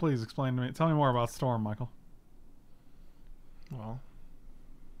 Please explain to me. Tell me more about Storm, Michael. Well,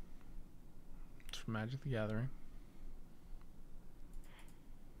 it's from Magic the Gathering.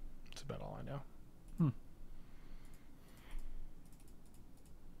 That's about all I know.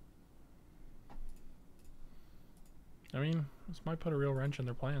 I mean, this might put a real wrench in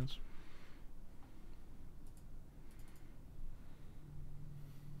their plans.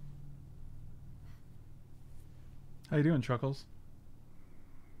 How you doing, Chuckles?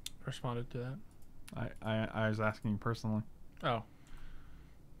 Responded to that. I was asking you personally. Oh.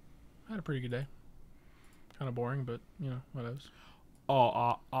 I had a pretty good day. Kind of boring, but, you know, whatever.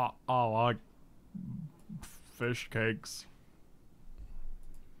 I like fish cakes.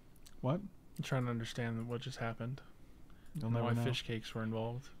 What? I'm trying to understand what just happened. You'll And never why know. fish cakes were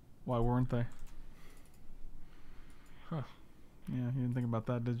involved. Why weren't they? Huh. Yeah, you didn't think about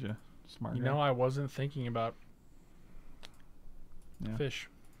that, did you? Smart You guy. know, I wasn't thinking about Yeah. fish.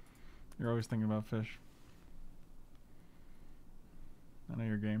 You're always thinking about fish. I know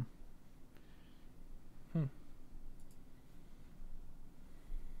your game.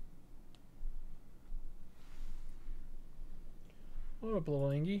 What up, little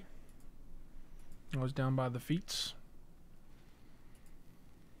Angie? I was down by the feets.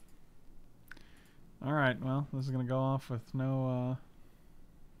 Alright, well, this is gonna go off with no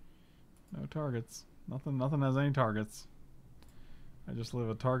targets. Nothing has any targets. I just live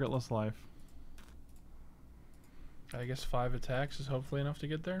a targetless life. I guess 5 attacks is hopefully enough to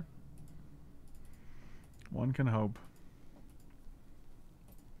get there. One can hope.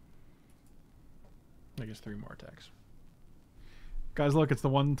 I guess 3 more attacks. Guys, look, it's the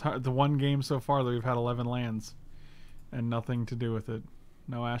one game so far that we've had 11 lands. And nothing to do with it.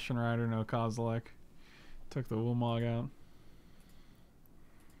 No Ashen Rider, no Kozilek. Took the Woolmog out.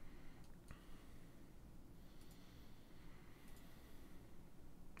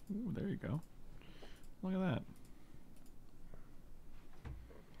 Ooh, there you go. Look at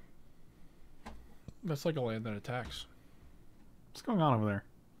that. That's like a land that attacks. What's going on over there?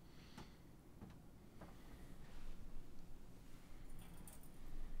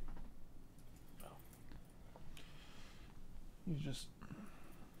 He's just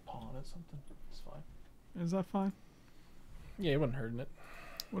pawing at something. It's fine. Is that fine? Yeah, he wasn't hurting it.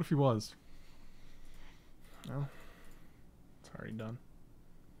 What if he was? No. It's already done.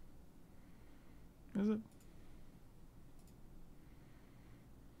 Is it?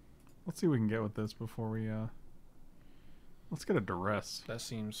 Let's see what we can get with this before we let's get a duress. That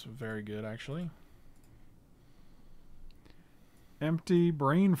seems very good, actually. Empty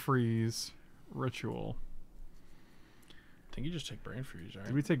brain freeze ritual. I think you just take brain freeze, right?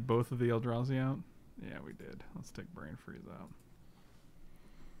 Did we take both of the Eldrazi out? Yeah, we did. Let's take brain freeze out.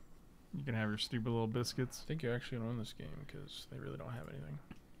 You can have your stupid little biscuits. I think you're actually going to win this game because they really don't have anything.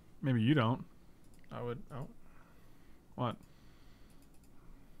 Maybe you don't. I would. Oh. What?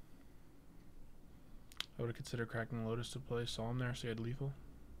 I would have considered cracking Lotus to play Solemn there, so you had lethal.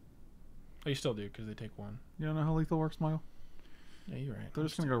 Oh, you still do, because they take one. You don't know how lethal works, Michael? Yeah, you're right. They're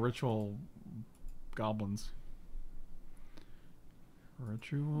just gonna go ritual goblins.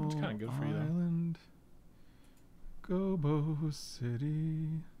 Ritual It's kind of good for you, though. Island. Gobo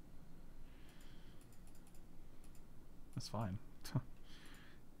City. That's fine.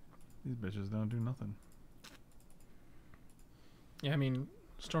 These bitches don't do nothing. Yeah, I mean,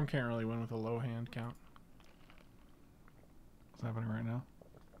 Storm can't really win with a low hand count. What's happening right now?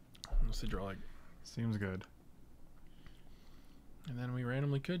 Unless they draw like... Seems good. And then we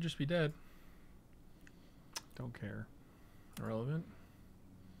randomly could just be dead. Don't care. Irrelevant.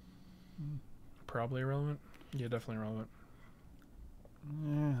 Probably irrelevant. Yeah, definitely irrelevant.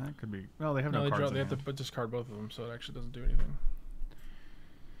 Yeah, that could be. Well, they have no they cards. They have to discard both of them, so it actually doesn't do anything.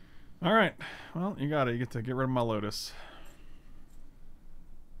 All right. Well, you got it. You get to get rid of my Lotus.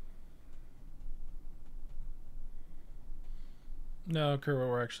 No, Kerwa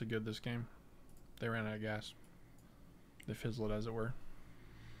were actually good this game. They ran out of gas. They fizzled, as it were.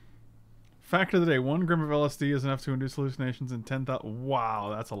 Fact of the day: 1 gram of LSD is enough to induce hallucinations in 10,000.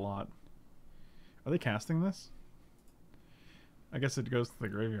 Wow, that's a lot. Are they casting this? I guess it goes to the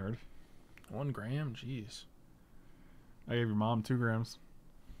graveyard. 1 gram? Jeez. I gave your mom 2 grams.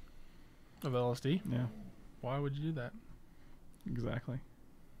 Of LSD? Yeah, Why would you do that? exactly.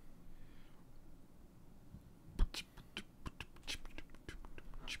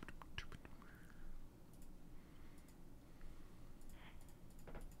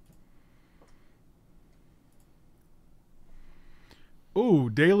 Ooh,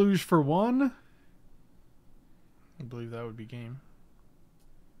 deluge for 1? I believe that would be game.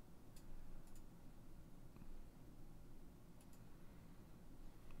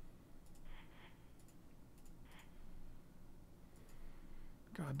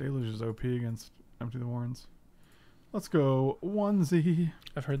 God, deluge is OP against Empty the Warrens. Let's go 1Z.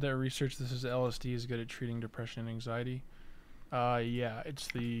 I've heard that research this is LSD is good at treating depression and anxiety. Yeah, it's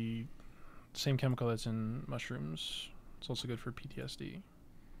the same chemical that's in mushrooms. It's also good for PTSD.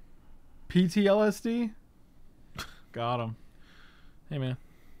 PTLSD? Got him. Hey, man.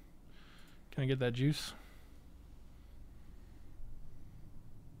 Can I get that juice?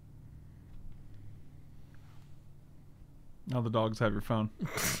 Now the dogs have your phone.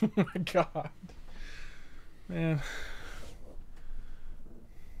 Oh, my God. Man.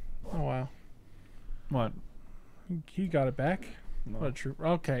 Oh, wow. What? He got it back? No. What a trooper.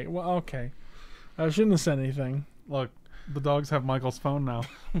 Okay, well, okay. I shouldn't have said anything. Look, the dogs have Michael's phone now.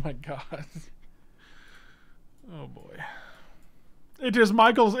 Oh, my God. Oh, boy. It is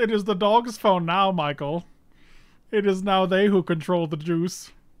Michael's. It is the dog's phone now, Michael. It is now they who control the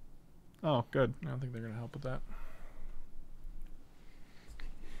juice. Oh, good. I don't think they're going to help with that.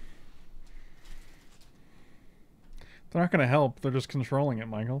 They're not going to help. They're just controlling it,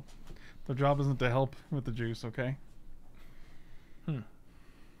 Michael. Their job isn't to help with the juice, okay?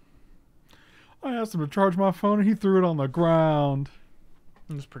 I asked him to charge my phone and he threw it on the ground.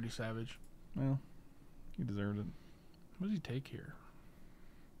 It was pretty savage. Well, he deserved it. What does he take here?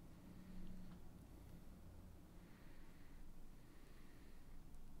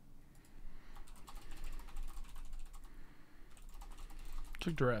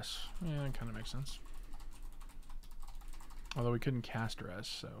 Took duress. Yeah, that kind of makes sense. Although we couldn't cast duress,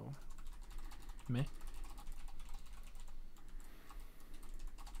 so meh.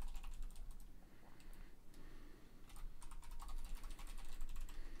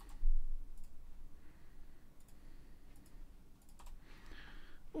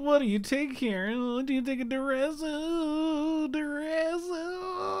 What do you take here? Do you take a duress? Oh, duress.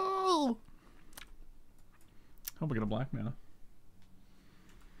 Oh. Hope we get a black mana.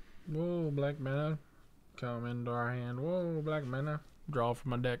 Whoa, black mana. Come into our hand. Whoa, black mana. Draw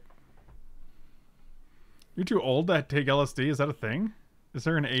from my deck. You're too old to take LSD? Is that a thing? Is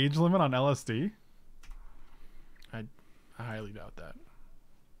there an age limit on LSD? I highly doubt that.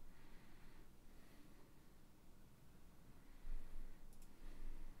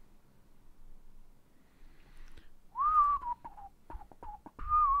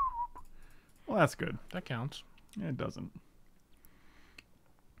 Well, that's good. That counts. Yeah, it doesn't.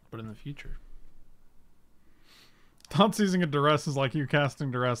 But in the future. Not using a duress is like you casting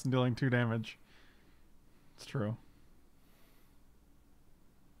duress and dealing 2 damage. It's true.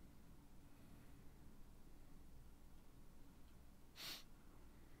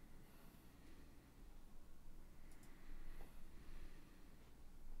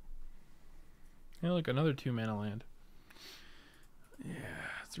 Hey, look, another 2 mana land. Yeah,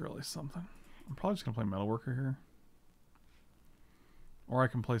 it's really something. I'm probably just going to play Metalworker here. Or I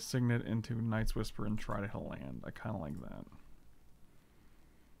can play Signet into Night's Whisper and try to hit land. I kind of like that.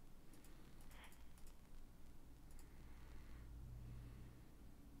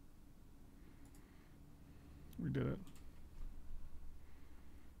 We did it.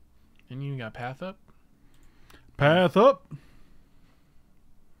 And you got Path up? Path up!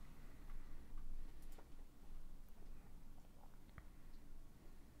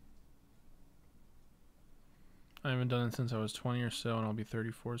 I haven't done it since I was 20 or so, and I'll be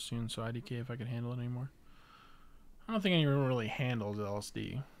 34 soon, so IDK if I can handle it anymore. I don't think anyone really handles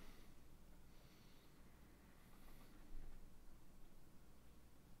LSD.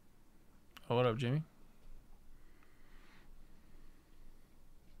 Oh, what up, Jamie?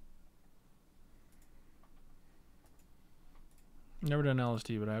 Never done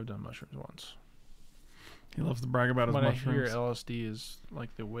LSD, but I have done mushrooms once. He loves to brag about his When I mushrooms. hear LSD is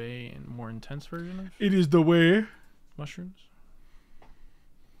like the way and more intense version of It is the way. mushrooms.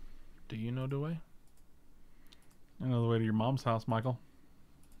 Do you know the way? I know the way to your mom's house, Michael.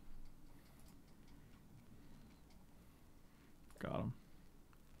 Got him.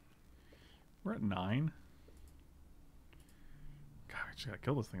 We're at 9. God, we just gotta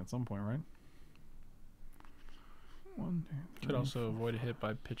kill this thing at some point, right? 1, 2, 3. Could also avoid a hit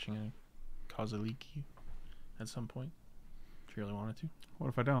by pitching and cause a leaky at some point, if you really wanted to. What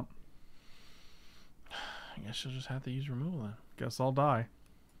if I don't? I guess you'll just have to use removal then. Guess I'll die.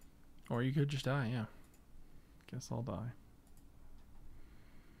 Or you could just die, yeah. Guess I'll die.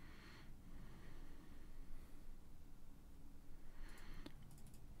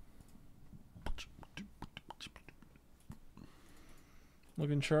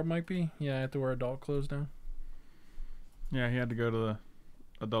 Looking sharp, might be. Yeah, I have to wear adult clothes now. Yeah, he had to go to the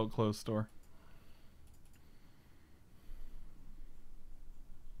adult clothes store.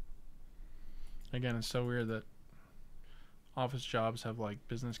 Again, it's so weird that office jobs have like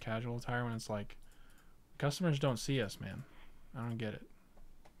business casual attire when it's like customers don't see us, man. I don't get it.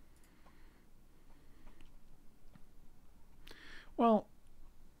 Well,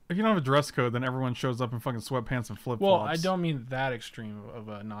 if you don't have a dress code, then everyone shows up in fucking sweatpants and flip-flops. Well, I don't mean that extreme of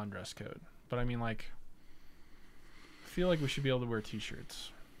a non-dress code, but I mean like I feel like we should be able to wear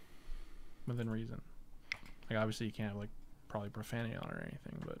t-shirts within reason. Like obviously you can't have like probably profanity on it or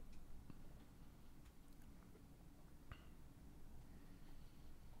anything, but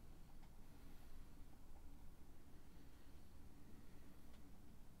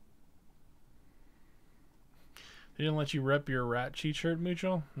they didn't let you rep your rat cheat shirt,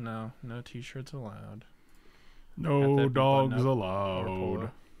 Mutual? No, no t-shirts allowed. Have to No be dogs button-up or allowed.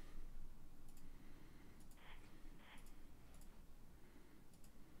 polo.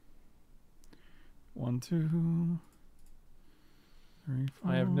 One, 2, 3,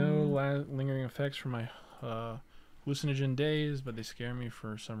 4. I have no lingering effects from my hallucinogen days, but they scare me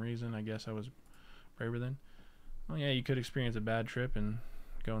for some reason. I guess I was braver then. Oh yeah, you could experience a bad trip and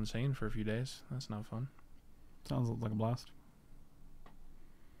go insane for a few days. That's not fun. Sounds like a blast.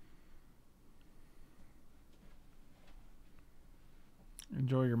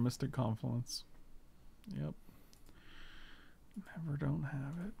 Enjoy your mystic confluence. Yep. Never don't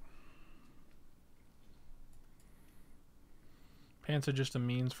have it. Pants are just a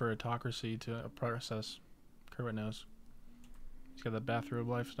means for autocracy to oppress us. Kerwin knows. He's got that bathrobe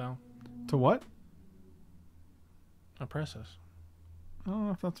lifestyle. To what? Oppress us. I don't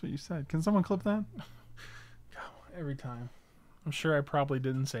know if that's what you said. Can someone clip that? Every time. I'm sure I probably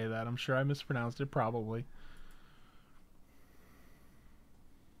didn't say that. I'm sure I mispronounced it probably.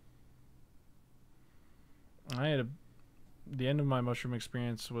 The end of my mushroom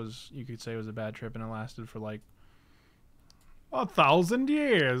experience was, you could say, was a bad trip, and it lasted for like 1,000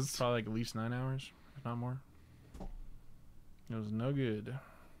 years. probably like at least 9 hours, if not more. It was no good.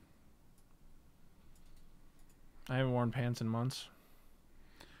 I haven't worn pants in months.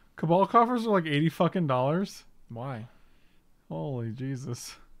 Cabal coffers are like $80 fucking dollars. Why? Holy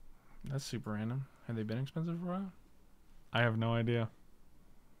Jesus. That's super random. Have they been expensive for a while? I have no idea.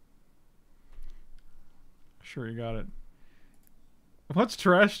 Sure, you got it. What's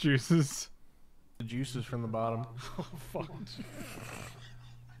trash juices? The juices from the bottom. Oh, fuck.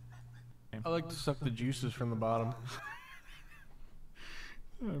 I like to suck the juices from the bottom.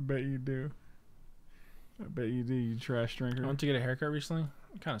 I bet you do. I bet you do, you trash I drinker. went to get a haircut recently.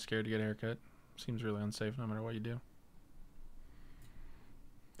 I'm kind of scared to get a haircut. Seems really unsafe no matter what you do.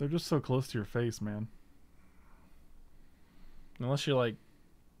 They're just so close to your face, man. Unless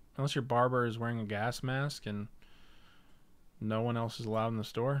your barber is wearing a gas mask and no one else is allowed in the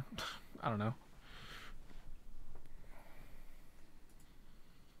store. I don't know.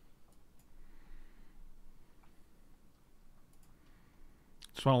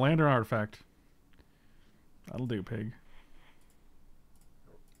 Just want to land an artifact. That'll do, pig.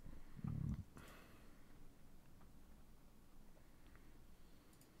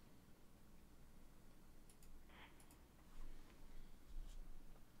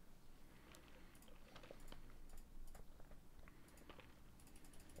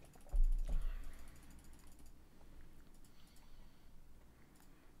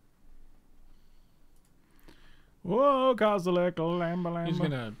 Whoa, Kozilek, lamba, lamba. He's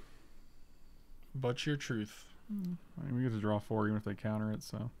gonna butcher your truth. I mean, we get to draw 4 even if they counter it,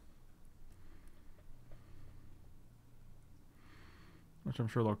 so. Which I'm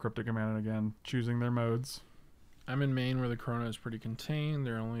sure they'll cryptic command it again, choosing their modes. I'm in Maine where the corona is pretty contained.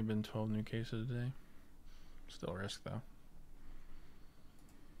 There have only been 12 new cases today. Still a risk, though.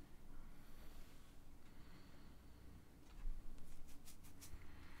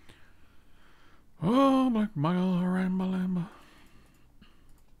 Oh, Black Michael, Ramba Lamba.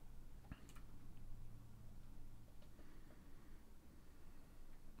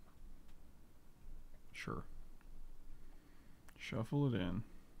 Sure. Shuffle it in.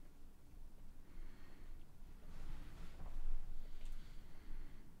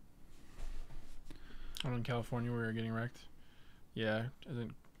 I'm in California where we're getting wrecked. Yeah,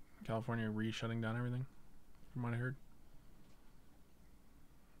 isn't California shutting down everything? From what I heard.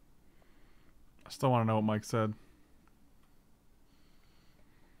 I still want to know what Mike said.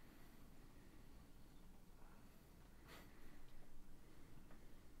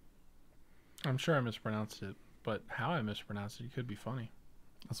 I'm sure I mispronounced it, but how I mispronounced it could be funny.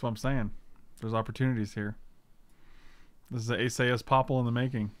 That's what I'm saying. There's opportunities here. This is an SAS Popple in the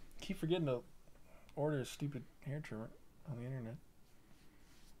making. Keep forgetting to order a stupid hair trimmer on the internet.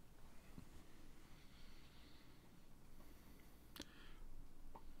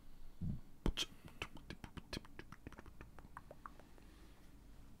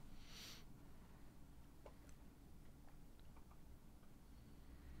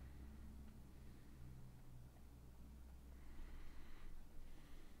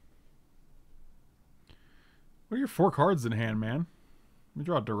 What are your 4 cards in hand, man? Let me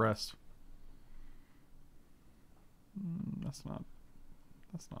draw a duress. That's not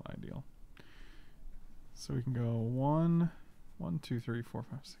ideal. So we can go 1, 2, 3, 4,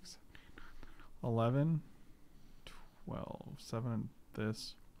 5, 6, 7, 8, 9, 11, 12, 7, and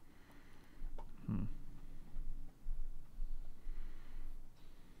this.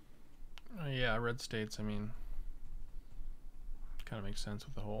 Yeah, red states, I mean, kind of makes sense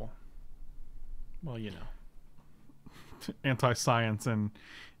with the whole, well, you know. Anti-science and,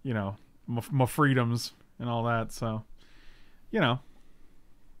 you know, my freedoms and all that, so, you know.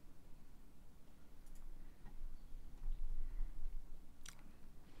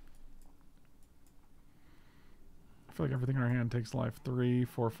 I feel like everything in our hand takes life. 3,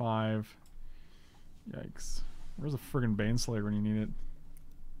 4, 5. Yikes. Where's the friggin' Baneslayer when you need it?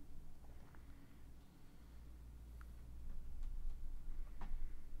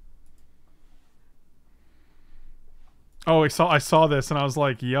 Oh, I saw this and I was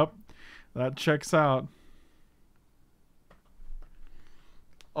like, yep, that checks out.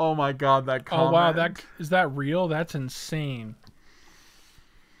 Oh my god, that comment. Oh wow, is that real? That's insane.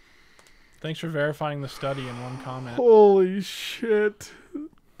 Thanks for verifying the study in one comment. Holy shit.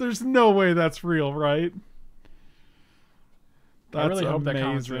 There's no way that's real, right? I really hope that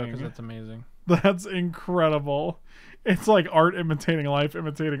comment's real because that's amazing. That's incredible. It's like art imitating life,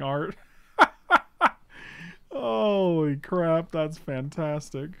 imitating art. Holy crap, that's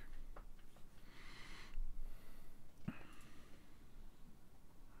fantastic.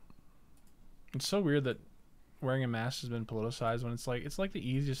 It's so weird that wearing a mask has been politicized when it's like the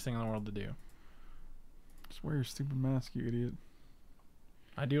easiest thing in the world to do. Just wear your stupid mask, you idiot.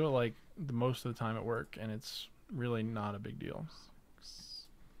 I do it like the most of the time at work and it's really not a big deal.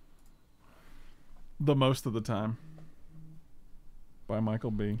 The most of the time. By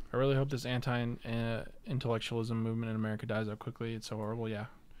Michael B. I really hope this anti-intellectualism movement in America dies out quickly. It's so horrible. Yeah,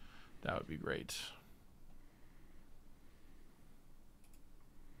 that would be great.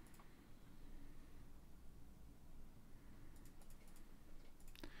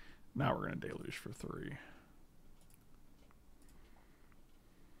 Now we're going to deluge for 3.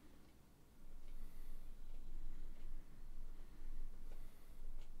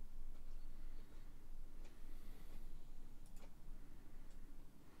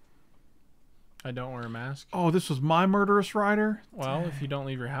 I don't wear a mask. Oh, this was my murderous rider? Well, if you don't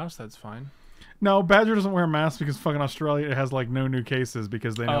leave your house, that's fine. No, Badger doesn't wear a mask because fucking Australia has like no new cases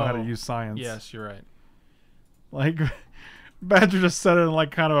because they know how to use science. Yes, you're right. Like, Badger just said it in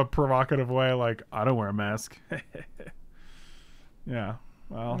like kind of a provocative way, like, I don't wear a mask. Yeah.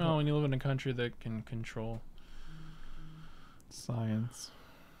 Well, No, when you live in a country that can control. science.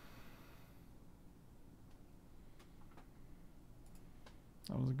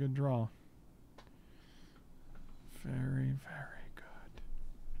 That was a good draw. Very, very good.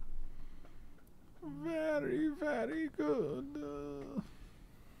 Very, very good.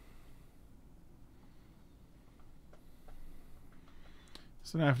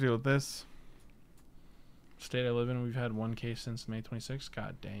 So now I have to deal with this. State I live in, we've had one case since May 26th.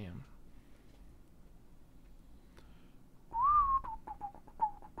 God damn.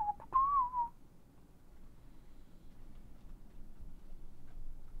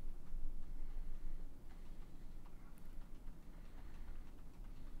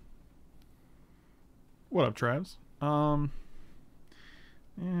 What up, Travs? Yeah,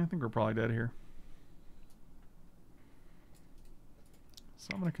 I think we're probably dead here. So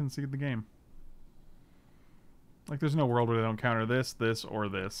I'm gonna concede the game. Like, there's no world where they don't counter this, this, or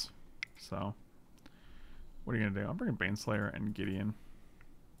this. So, what are you gonna do? I'm bringing Baneslayer and Gideon.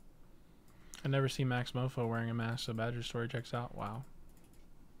 I never see Max Mofo wearing a mask, so Badger story checks out. Wow.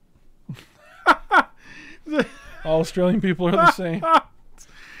 All Australian people are the same.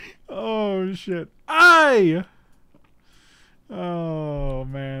 Oh shit! Oh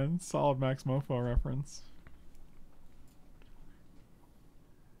man, solid Max Mofo reference.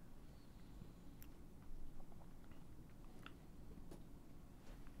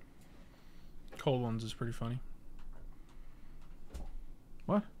 Cold Ones is pretty funny.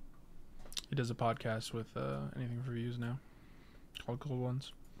 What? He does a podcast with Anything for Views now, called Cold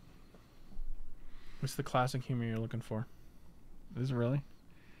Ones. It's the classic humor you're looking for, Is it really?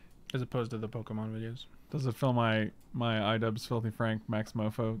 as opposed to the Pokemon videos. Does it fill my iDubbbz Filthy Frank Max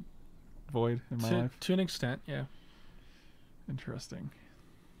Mofo void in my life? To an extent, yeah. Interesting.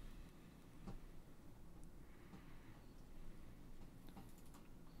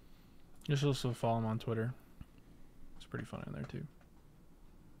 You should also follow him on Twitter. It's pretty funny in there too.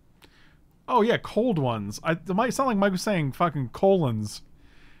 Oh yeah, cold ones. It might sound like Mike was saying fucking colons.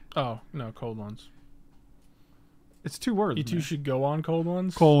 Oh no, Cold Ones. It's 2 words. You two man. should go on Cold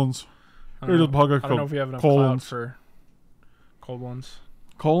Ones. Colons. I don't know if we have enough clout colons. for Cold Ones.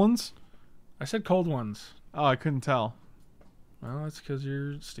 Colons? I said Cold Ones. Oh, I couldn't tell. Well, that's because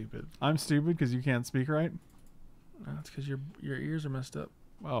you're stupid. I'm stupid because you can't speak right. No, that's because your ears are messed up.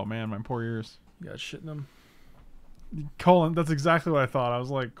 Oh man, my poor ears. You got shit in them. Colon. That's exactly what I thought. I was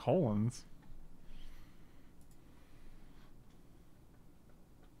like, colons.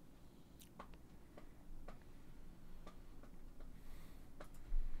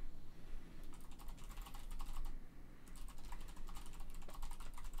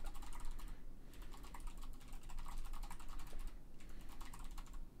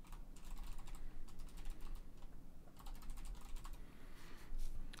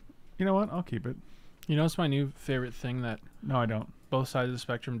 You know what? I'll keep it. You know what's my new favorite thing that No, I don't. both sides of the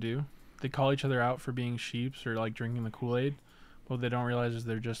spectrum do? They call each other out for being sheeps or like drinking the Kool-Aid. What they don't realize is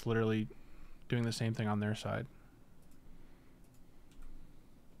they're just literally doing the same thing on their side.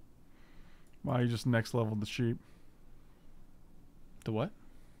 Wow, you just next leveled the sheep. The what?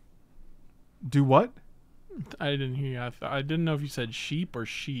 Do what? I didn't hear you. I didn't know if you said sheep or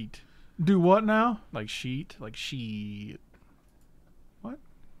sheet. Do what now? Like sheet? Like sheet. What?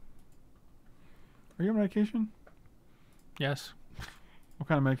 Are you on medication? Yes. What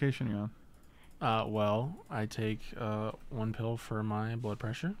kind of medication are you on? Well, I take 1 pill for my blood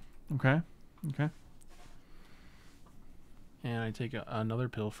pressure. Okay. Okay. And I take another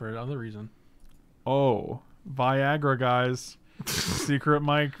pill for another reason. Oh, Viagra, guys. Secret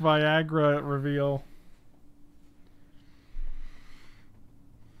Mike Viagra reveal.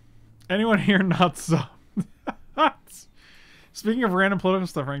 Anyone here not so? Speaking of random political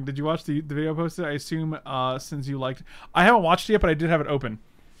stuff, Frank, did you watch the video posted? I assume since you liked, I haven't watched it yet, but I did have it open.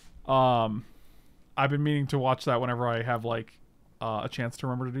 I've been meaning to watch that whenever I have like a chance to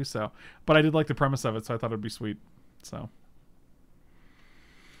remember to do so. But I did like the premise of it, so I thought it'd be sweet. So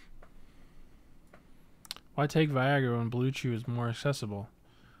Why take Viagra when Blue Chew is more accessible?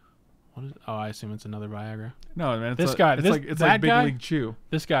 What is? Oh, I assume it's another Viagra. no, man, This guy- it's this- like that Big guy? League Chew.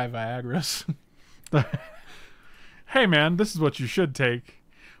 This guy Viagra's. Hey man, this is what you should take.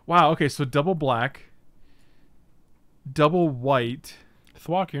 Wow, okay, so double black, double white,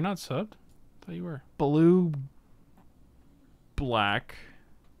 Thwok, you're not subbed? I thought you were. blue, black.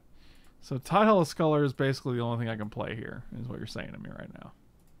 So Tidal Sculler is basically the only thing I can play here, is what you're saying to me right now.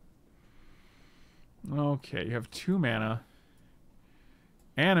 Okay, you have 2 mana.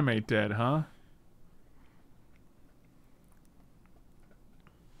 Animate dead, huh?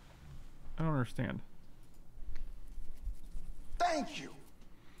 I don't understand. Thank you.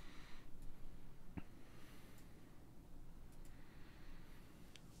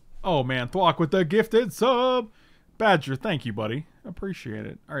 Oh man, Thwok with the gifted sub. Badger, thank you, buddy. Appreciate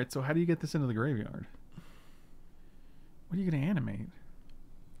it. All right, so how do you get this into the graveyard? What are you gonna animate?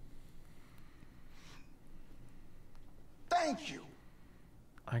 Thank you.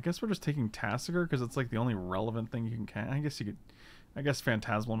 I guess we're just taking Tassiger because it's like the only relevant thing you can. I guess you could. I guess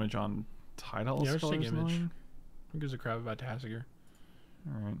Phantasmal Image on Tidal. Yeah, just Skull take is Image. annoying. Who gives a crap about Tassiger?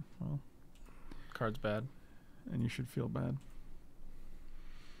 All right, well, Card's bad. and you should feel bad.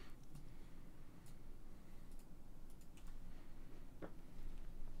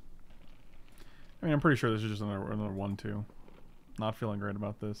 I mean, I'm pretty sure this is just another 1-2. Not feeling great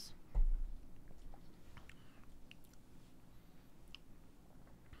about this.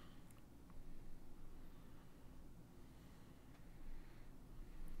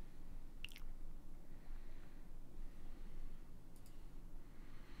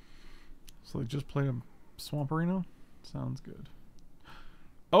 So they just played a Swamp Arena? Sounds good.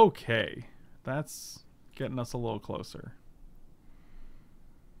 Okay. That's getting us a little closer.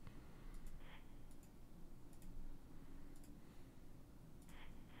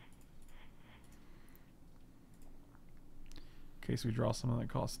 In case we draw something that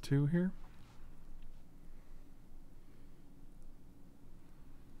costs 2 here.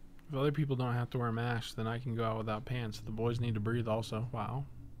 If other people don't have to wear masks, then I can go out without pants. The boys need to breathe also. Wow.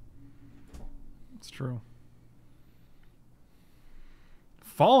 It's true.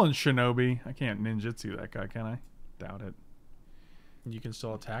 Fallen Shinobi. I can't ninjutsu that guy, can I? Doubt it. You can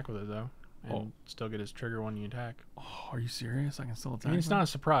still attack with it, though. And still get his trigger when you attack. Oh, are you serious? I can still attack I mean, it's him? not a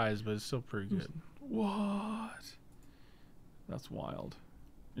surprise, but it's still pretty good. What? That's wild.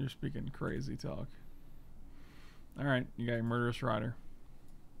 You're speaking crazy talk. Alright, you got your Murderous Rider.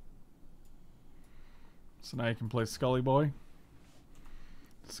 So now you can play Scully Boy.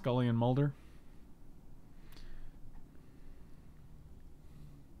 Scully and Mulder.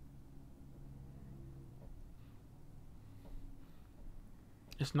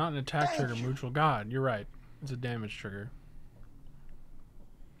 It's not an attack trigger, Mutual God. You're right. It's a damage trigger.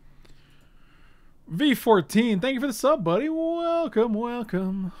 V14, thank you for the sub, buddy. Welcome,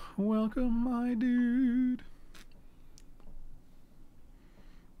 welcome, welcome, my dude.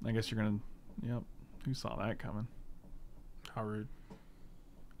 I guess you're gonna. Yep. Who saw that coming? How rude.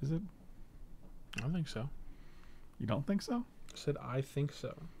 Is it? I don't think so. You don't think so? I said I think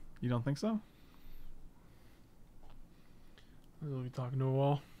so. You don't think so? We'll be talking to a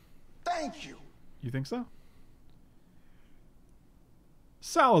wall. Thank you. You think so?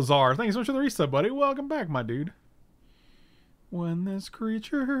 Salazar, thank you so much for the resub, buddy. Welcome back, my dude. When this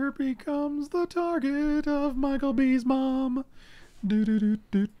creature becomes the target of Michael B's mom, do do do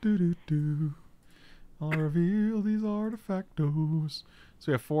do do do do, I'll reveal these artifactos. So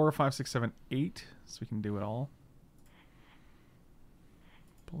we have 4, 5, 6, 7, 8, so we can do it all.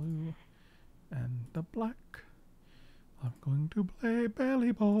 Blue and the black. I'm going to play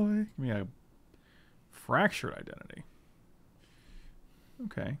Belly Boy. Give me a fractured identity.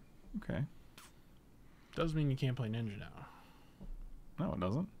 Okay. Okay. Does mean you can't play ninja now. No, it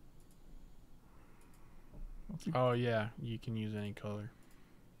doesn't. Oh yeah, you can use any color.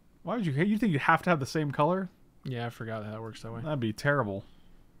 Why would you? You think you have to have the same color? Yeah, I forgot that works that way. That'd be terrible.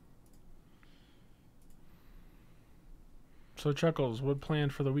 So Chuckles, what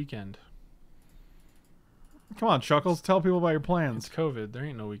planned for the weekend? Come on, Chuckles. Tell people about your It's plans. COVID. There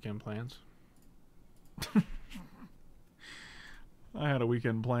ain't no weekend plans. I had a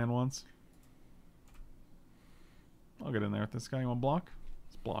weekend plan once. I'll get in there with this guy. You want block?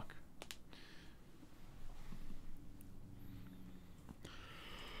 Let's block.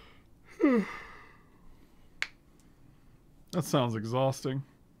 That sounds exhausting.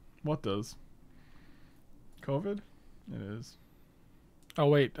 What does? COVID? It is. Oh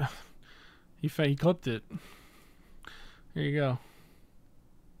wait, he clipped it. Here you go.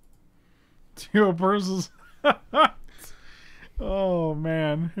 Two purses. Oh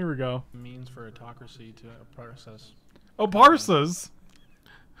man, here we go. Means for autocracy to process. Oh, Parsas.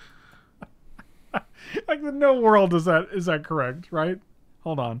 Like in no world is that correct, right?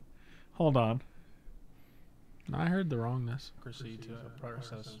 Hold on. No, I heard the wrongness. Autocracy to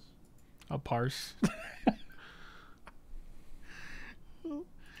process. A parse.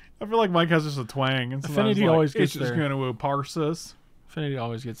 I feel like Mike has just a twang, and sometimes Affinity like, always it's gets just there. going to parse us. Affinity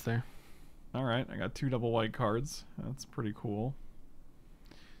always gets there. All right, I got 2 double white cards. That's pretty cool.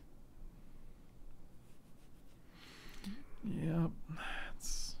 Yep,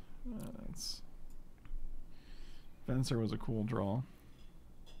 that's Fencer was a cool draw.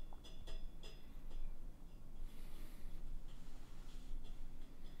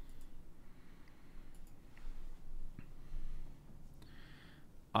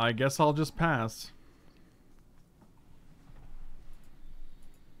 I guess I'll just pass.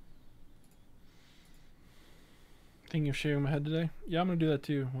 Thinking of shaving my head today? Yeah, I'm gonna do that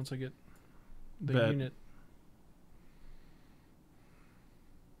too once I get the Bet. unit.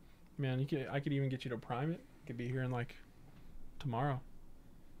 Man, I could even get you to prime it. It could be here in like tomorrow.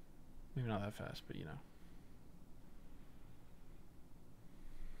 Maybe not that fast, but you know.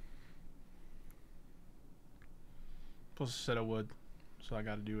 Plus a set of wood, so I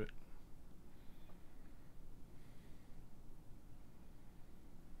got to do it.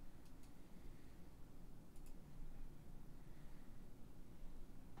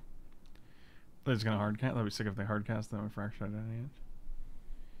 They're just gonna hard cast. That'd be sick if they hard cast them with fractured identity.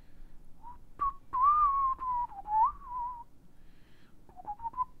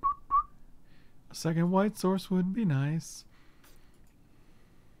 A second white source would be nice.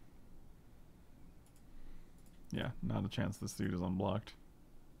 Yeah, not a chance this dude is unblocked.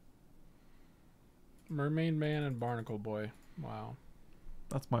 Mermaid Man and Barnacle Boy. Wow.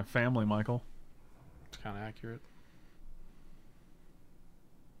 That's my family, Michael. It's kind of accurate.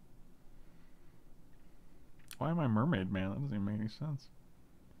 Why am I Mermaid Man? That doesn't even make any sense.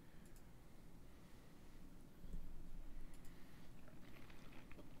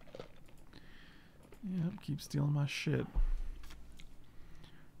 Yep, keep stealing my shit.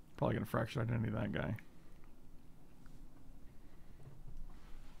 Probably gonna fracture identity that guy.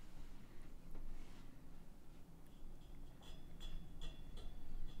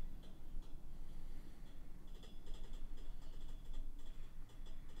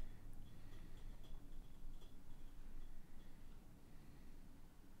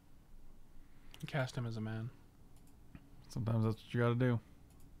 Cast him as a man. Sometimes that's what you gotta do.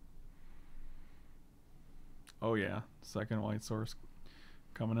 Oh yeah, second white source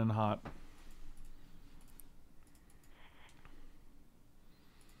coming in hot.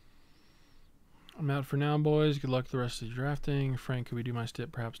 I'm out for now, boys. Good luck the rest of the drafting. Frank, could we do my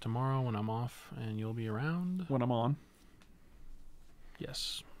stip perhaps tomorrow when I'm off and you'll be around? When I'm on.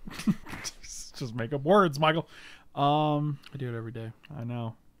 Yes. Just make up words, Michael. I do it every day. I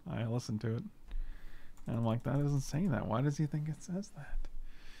know. I listen to it. And I'm like, that doesn't say that. Why does he think it says that?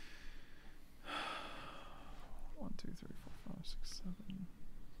 1, 2, 3, 4, 5, 6, 7.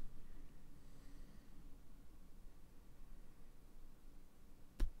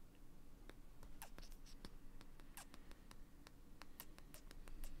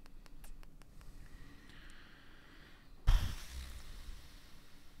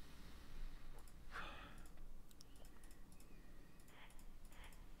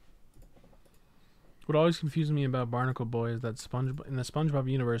 What always confuses me about Barnacle Boy is that in the SpongeBob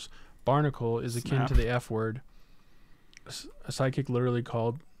universe, Barnacle is akin Snap. to the F word. A sidekick literally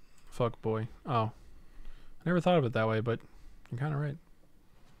called Fuck Boy. Oh. I never thought of it that way, but you're kind of right.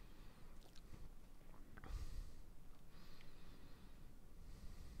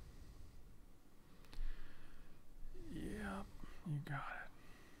 Yep, you got it.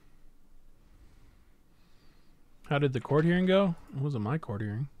 How did the court hearing go? It wasn't my court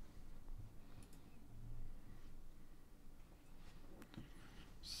hearing.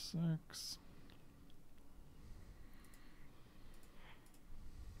 6.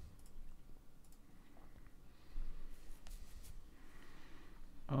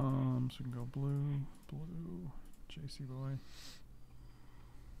 So we can go blue, JC boy.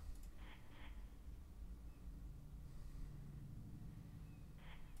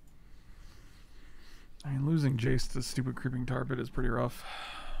 I mean, losing Jace to stupid creeping tar pit is pretty rough.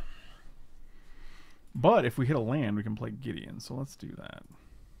 But if we hit a land, we can play Gideon, so let's do that.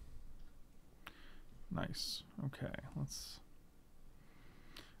 Nice. Okay, let's...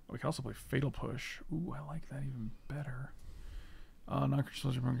 We can also play Fatal Push. Ooh, I like that even better. Non-creature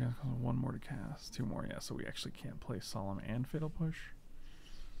soldier, one more to cast. 2 more, yeah, so we actually can't play Solemn and Fatal Push.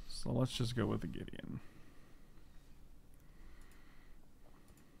 So let's just go with the Gideon.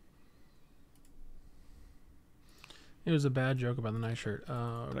 It was a bad joke about the night shirt.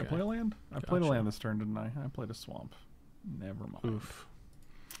 Okay. Did I play a land? I played a land this turn, didn't I? I played a swamp. Never mind. Oof.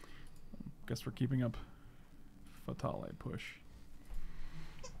 Guess we're keeping up Fatale push.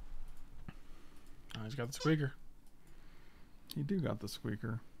 Oh, he's got the squeaker. He do got the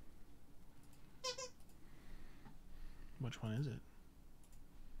squeaker. Which one is it?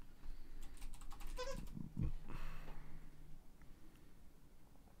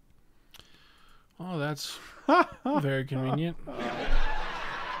 Oh, that's very convenient.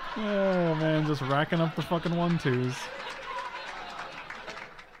 Oh man, just racking up the fucking 1-2s.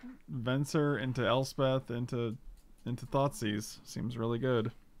 Venser into Elspeth into Thoughtseize. Seems really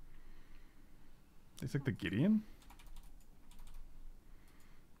good. They took the Gideon?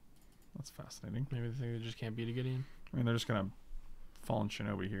 That's fascinating. Maybe they think they just can't beat a Gideon. I mean, they're just gonna Fallen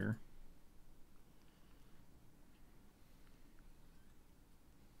Shinobi here.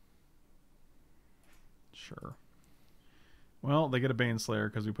 Sure. Well, they get a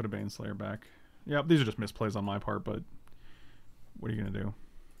Baneslayer because we put a Baneslayer back. Yep, these are just misplays on my part, but what are you gonna do?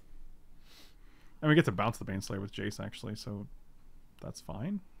 And we get to bounce the Baneslayer with Jace actually, so that's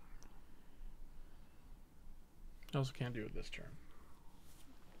fine. I also can't do it this turn.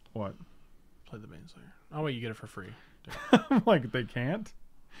 What? Play the Baneslayer. Oh wait, you get it for free. Like they can't?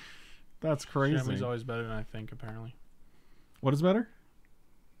 That's crazy. Shinobi's always better than I think, apparently. What is better?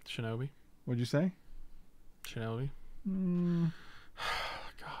 Shinobi. What'd you say? Shinobi. God.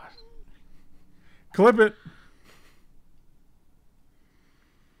 Clip it.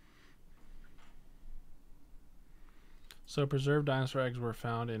 So preserved dinosaur eggs were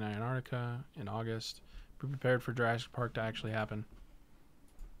found in Antarctica in August. Be prepared for Jurassic Park to actually happen.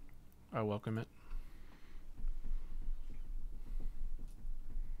 I welcome it.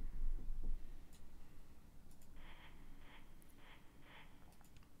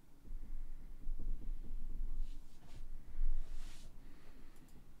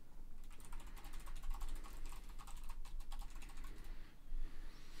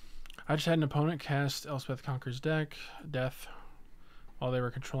 I just had an opponent cast Elspeth Conquer's Death while they were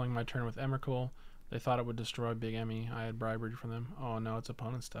controlling my turn with Emrakul. They thought it would destroy Big Emmy. I had bribery from them. Oh no, it's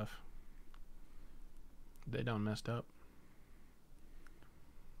opponent stuff. They done messed up.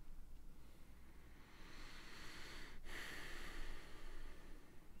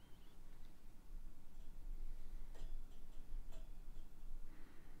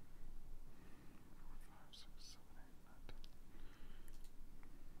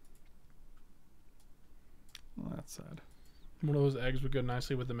 Well, that's sad. One of those eggs would go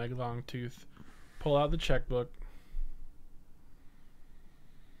nicely with the Megalong tooth. Pull out the checkbook.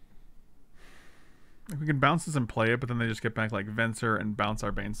 If we can bounce this and play it, but then they just get back like Venser and bounce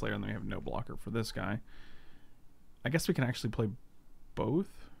our Baneslayer, and then we have no blocker for this guy. I guess we can actually play both.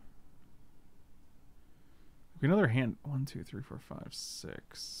 We can another hand 1, 2, 3, 4, 5,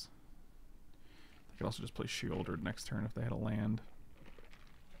 6. They could also just play Shieldred next turn if they had a land.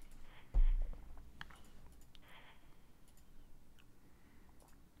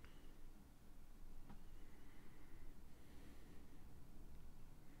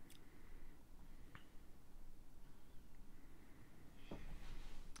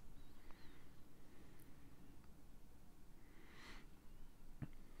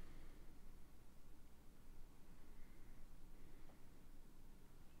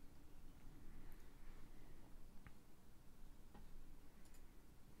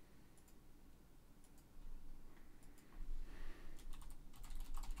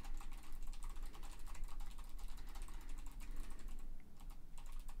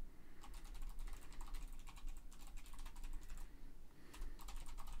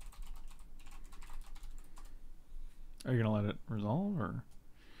 Are you gonna let it resolve, or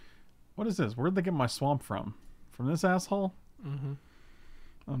what is this? Where'd they get my swamp from? From this asshole? Mm-hmm.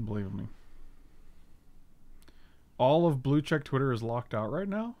 Unbelievable. All of blue check Twitter is locked out right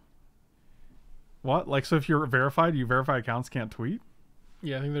now. What? Like, so if you're verified, you verify accounts can't tweet?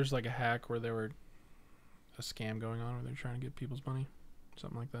 Yeah, I think there's like a hack where there were a scam going on where they're trying to get people's money,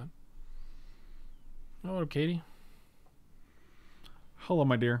 something like that. Oh, what up, Katie? Hello,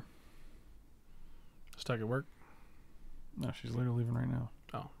 my dear. Stuck at work. No, she's literally leaving right now.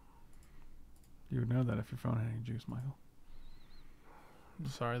 Oh. You would know that if your phone had any juice, Michael.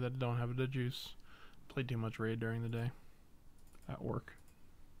 Sorry that I don't have the juice. Played too much Raid during the day. At work.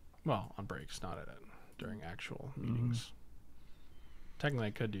 Well, on breaks, not during actual meetings. Technically,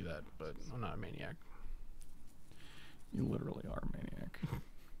 I could do that, but I'm not a maniac. You literally are a maniac.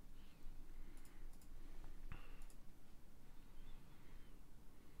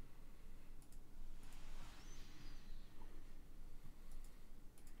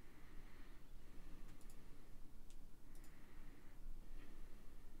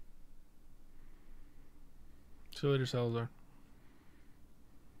 See you later, Salazar.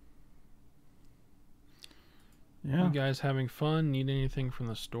 Yeah. You guys having fun? Need anything from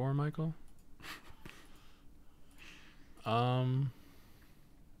the store, Michael? Not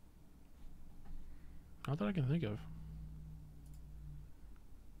that I can think of.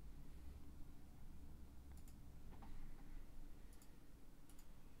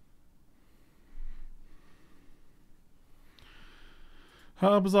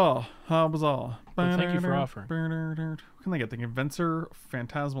 Hubzall. Hubzall. Well, thank you for offering. What can they get? The Convincer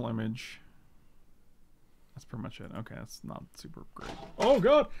Phantasmal Image. That's pretty much it. Okay, that's not super great. Oh,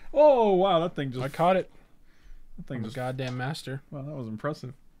 God. Oh, wow. That thing just... I caught it. That thing I'm a just... goddamn master. Wow, that was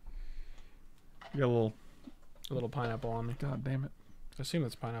impressive. You got A little pineapple on me. God damn it. I assume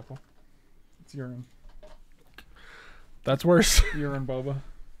that's pineapple. It's urine. That's worse. Urine boba.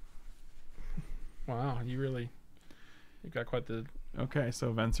 Wow, you got quite the. Okay,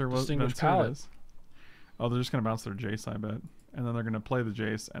 so Venser was Distinguished Venser palate. it is. Oh, they're just gonna bounce their Jace, I bet. And then they're gonna play the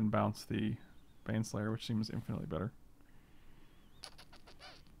Jace and bounce the Baneslayer, which seems infinitely better.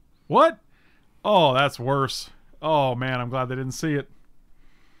 What? Oh, that's worse. Oh man, I'm glad they didn't see it.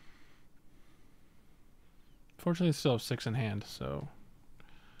 Fortunately, they still have 6 in hand, so.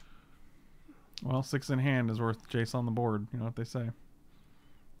 Well, 6 in hand is worth Jace on the board. You know what they say.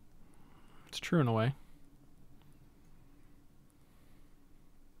 It's true in a way.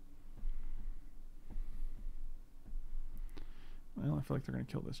 Well, I feel like they're going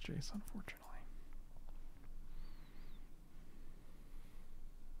to kill this Jace, unfortunately.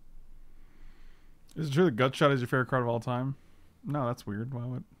 Is it true that Gut Shot is your favorite card of all time? No, that's weird. Why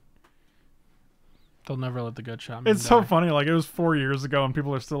would... They'll never let the gut shot man It's so die. funny. Like, it was 4 years ago, and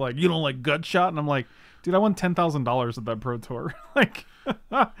people are still like, you don't like Gut Shot? And I'm like, dude, I won $10,000 at that Pro Tour. Like, Yeah,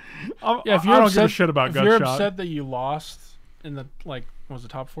 if I you're don't upset, give a shit about if Gut you're Shot. upset that you lost in the, like, what was it,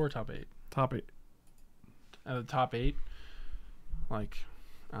 top 4 or top 8? Top 8. At the top 8, like,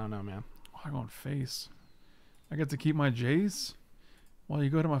 I don't know, man. Oh, I'm going face. I get to keep my Jace while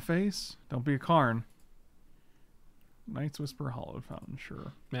you go to my face? Don't be a Karn. Knight's Whisper, Hollowed Fountain,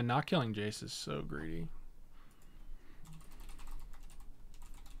 sure. Man, not killing Jace is so greedy.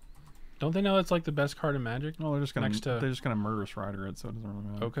 Don't they know that's like the best card in Magic? No, they're just gonna Next to- they're just gonna Murderous Rider it, so it doesn't really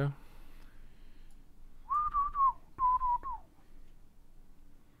matter. Okay.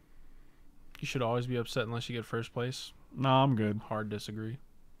 You should always be upset unless you get first place. No, I'm good. Hard disagree.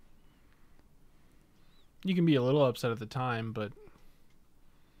 You can be a little upset at the time, but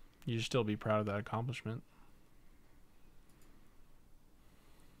you should still be proud of that accomplishment.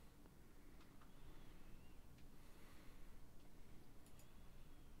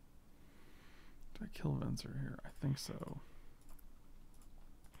 Did I kill Venser here? I think so.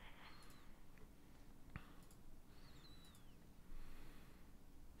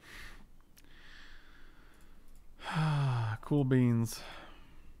 Cool beans.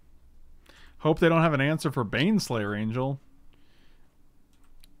 Hope they don't have an answer for Baneslayer, Angel.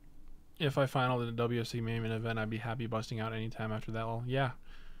 If I finaled at a WSC main event, I'd be happy busting out anytime after that. Well, yeah.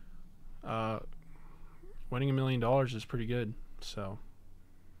 Winning $1 million is pretty good, so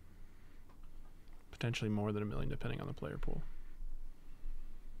potentially more than $1 million depending on the player pool.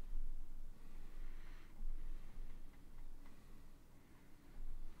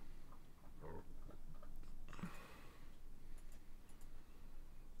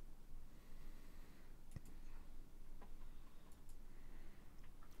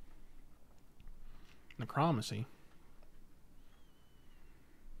 Necromancy.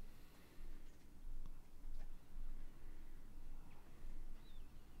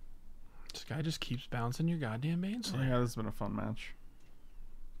 This guy just keeps bouncing your goddamn Baneslayer. Yeah, this has been a fun match.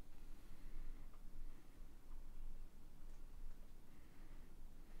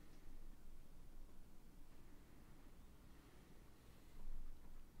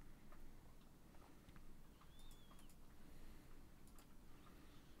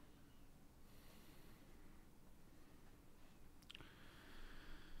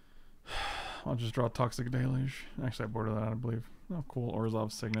 I'll just draw Toxic Deluge. Actually, I boarded that out, I believe. Oh, cool.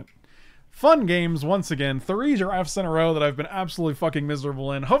 Orzhov Signet. Fun games once again. 3 drafts in a row that I've been absolutely fucking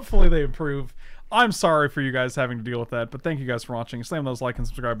miserable in. Hopefully they improve. I'm sorry for you guys having to deal with that, but thank you guys for watching. Slam those like and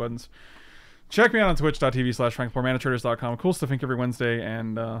subscribe buttons. Check me out on twitch.tv/franklepore, manatraders.com. Cool stuff every Wednesday,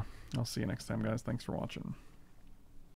 and I'll see you next time, guys. Thanks for watching.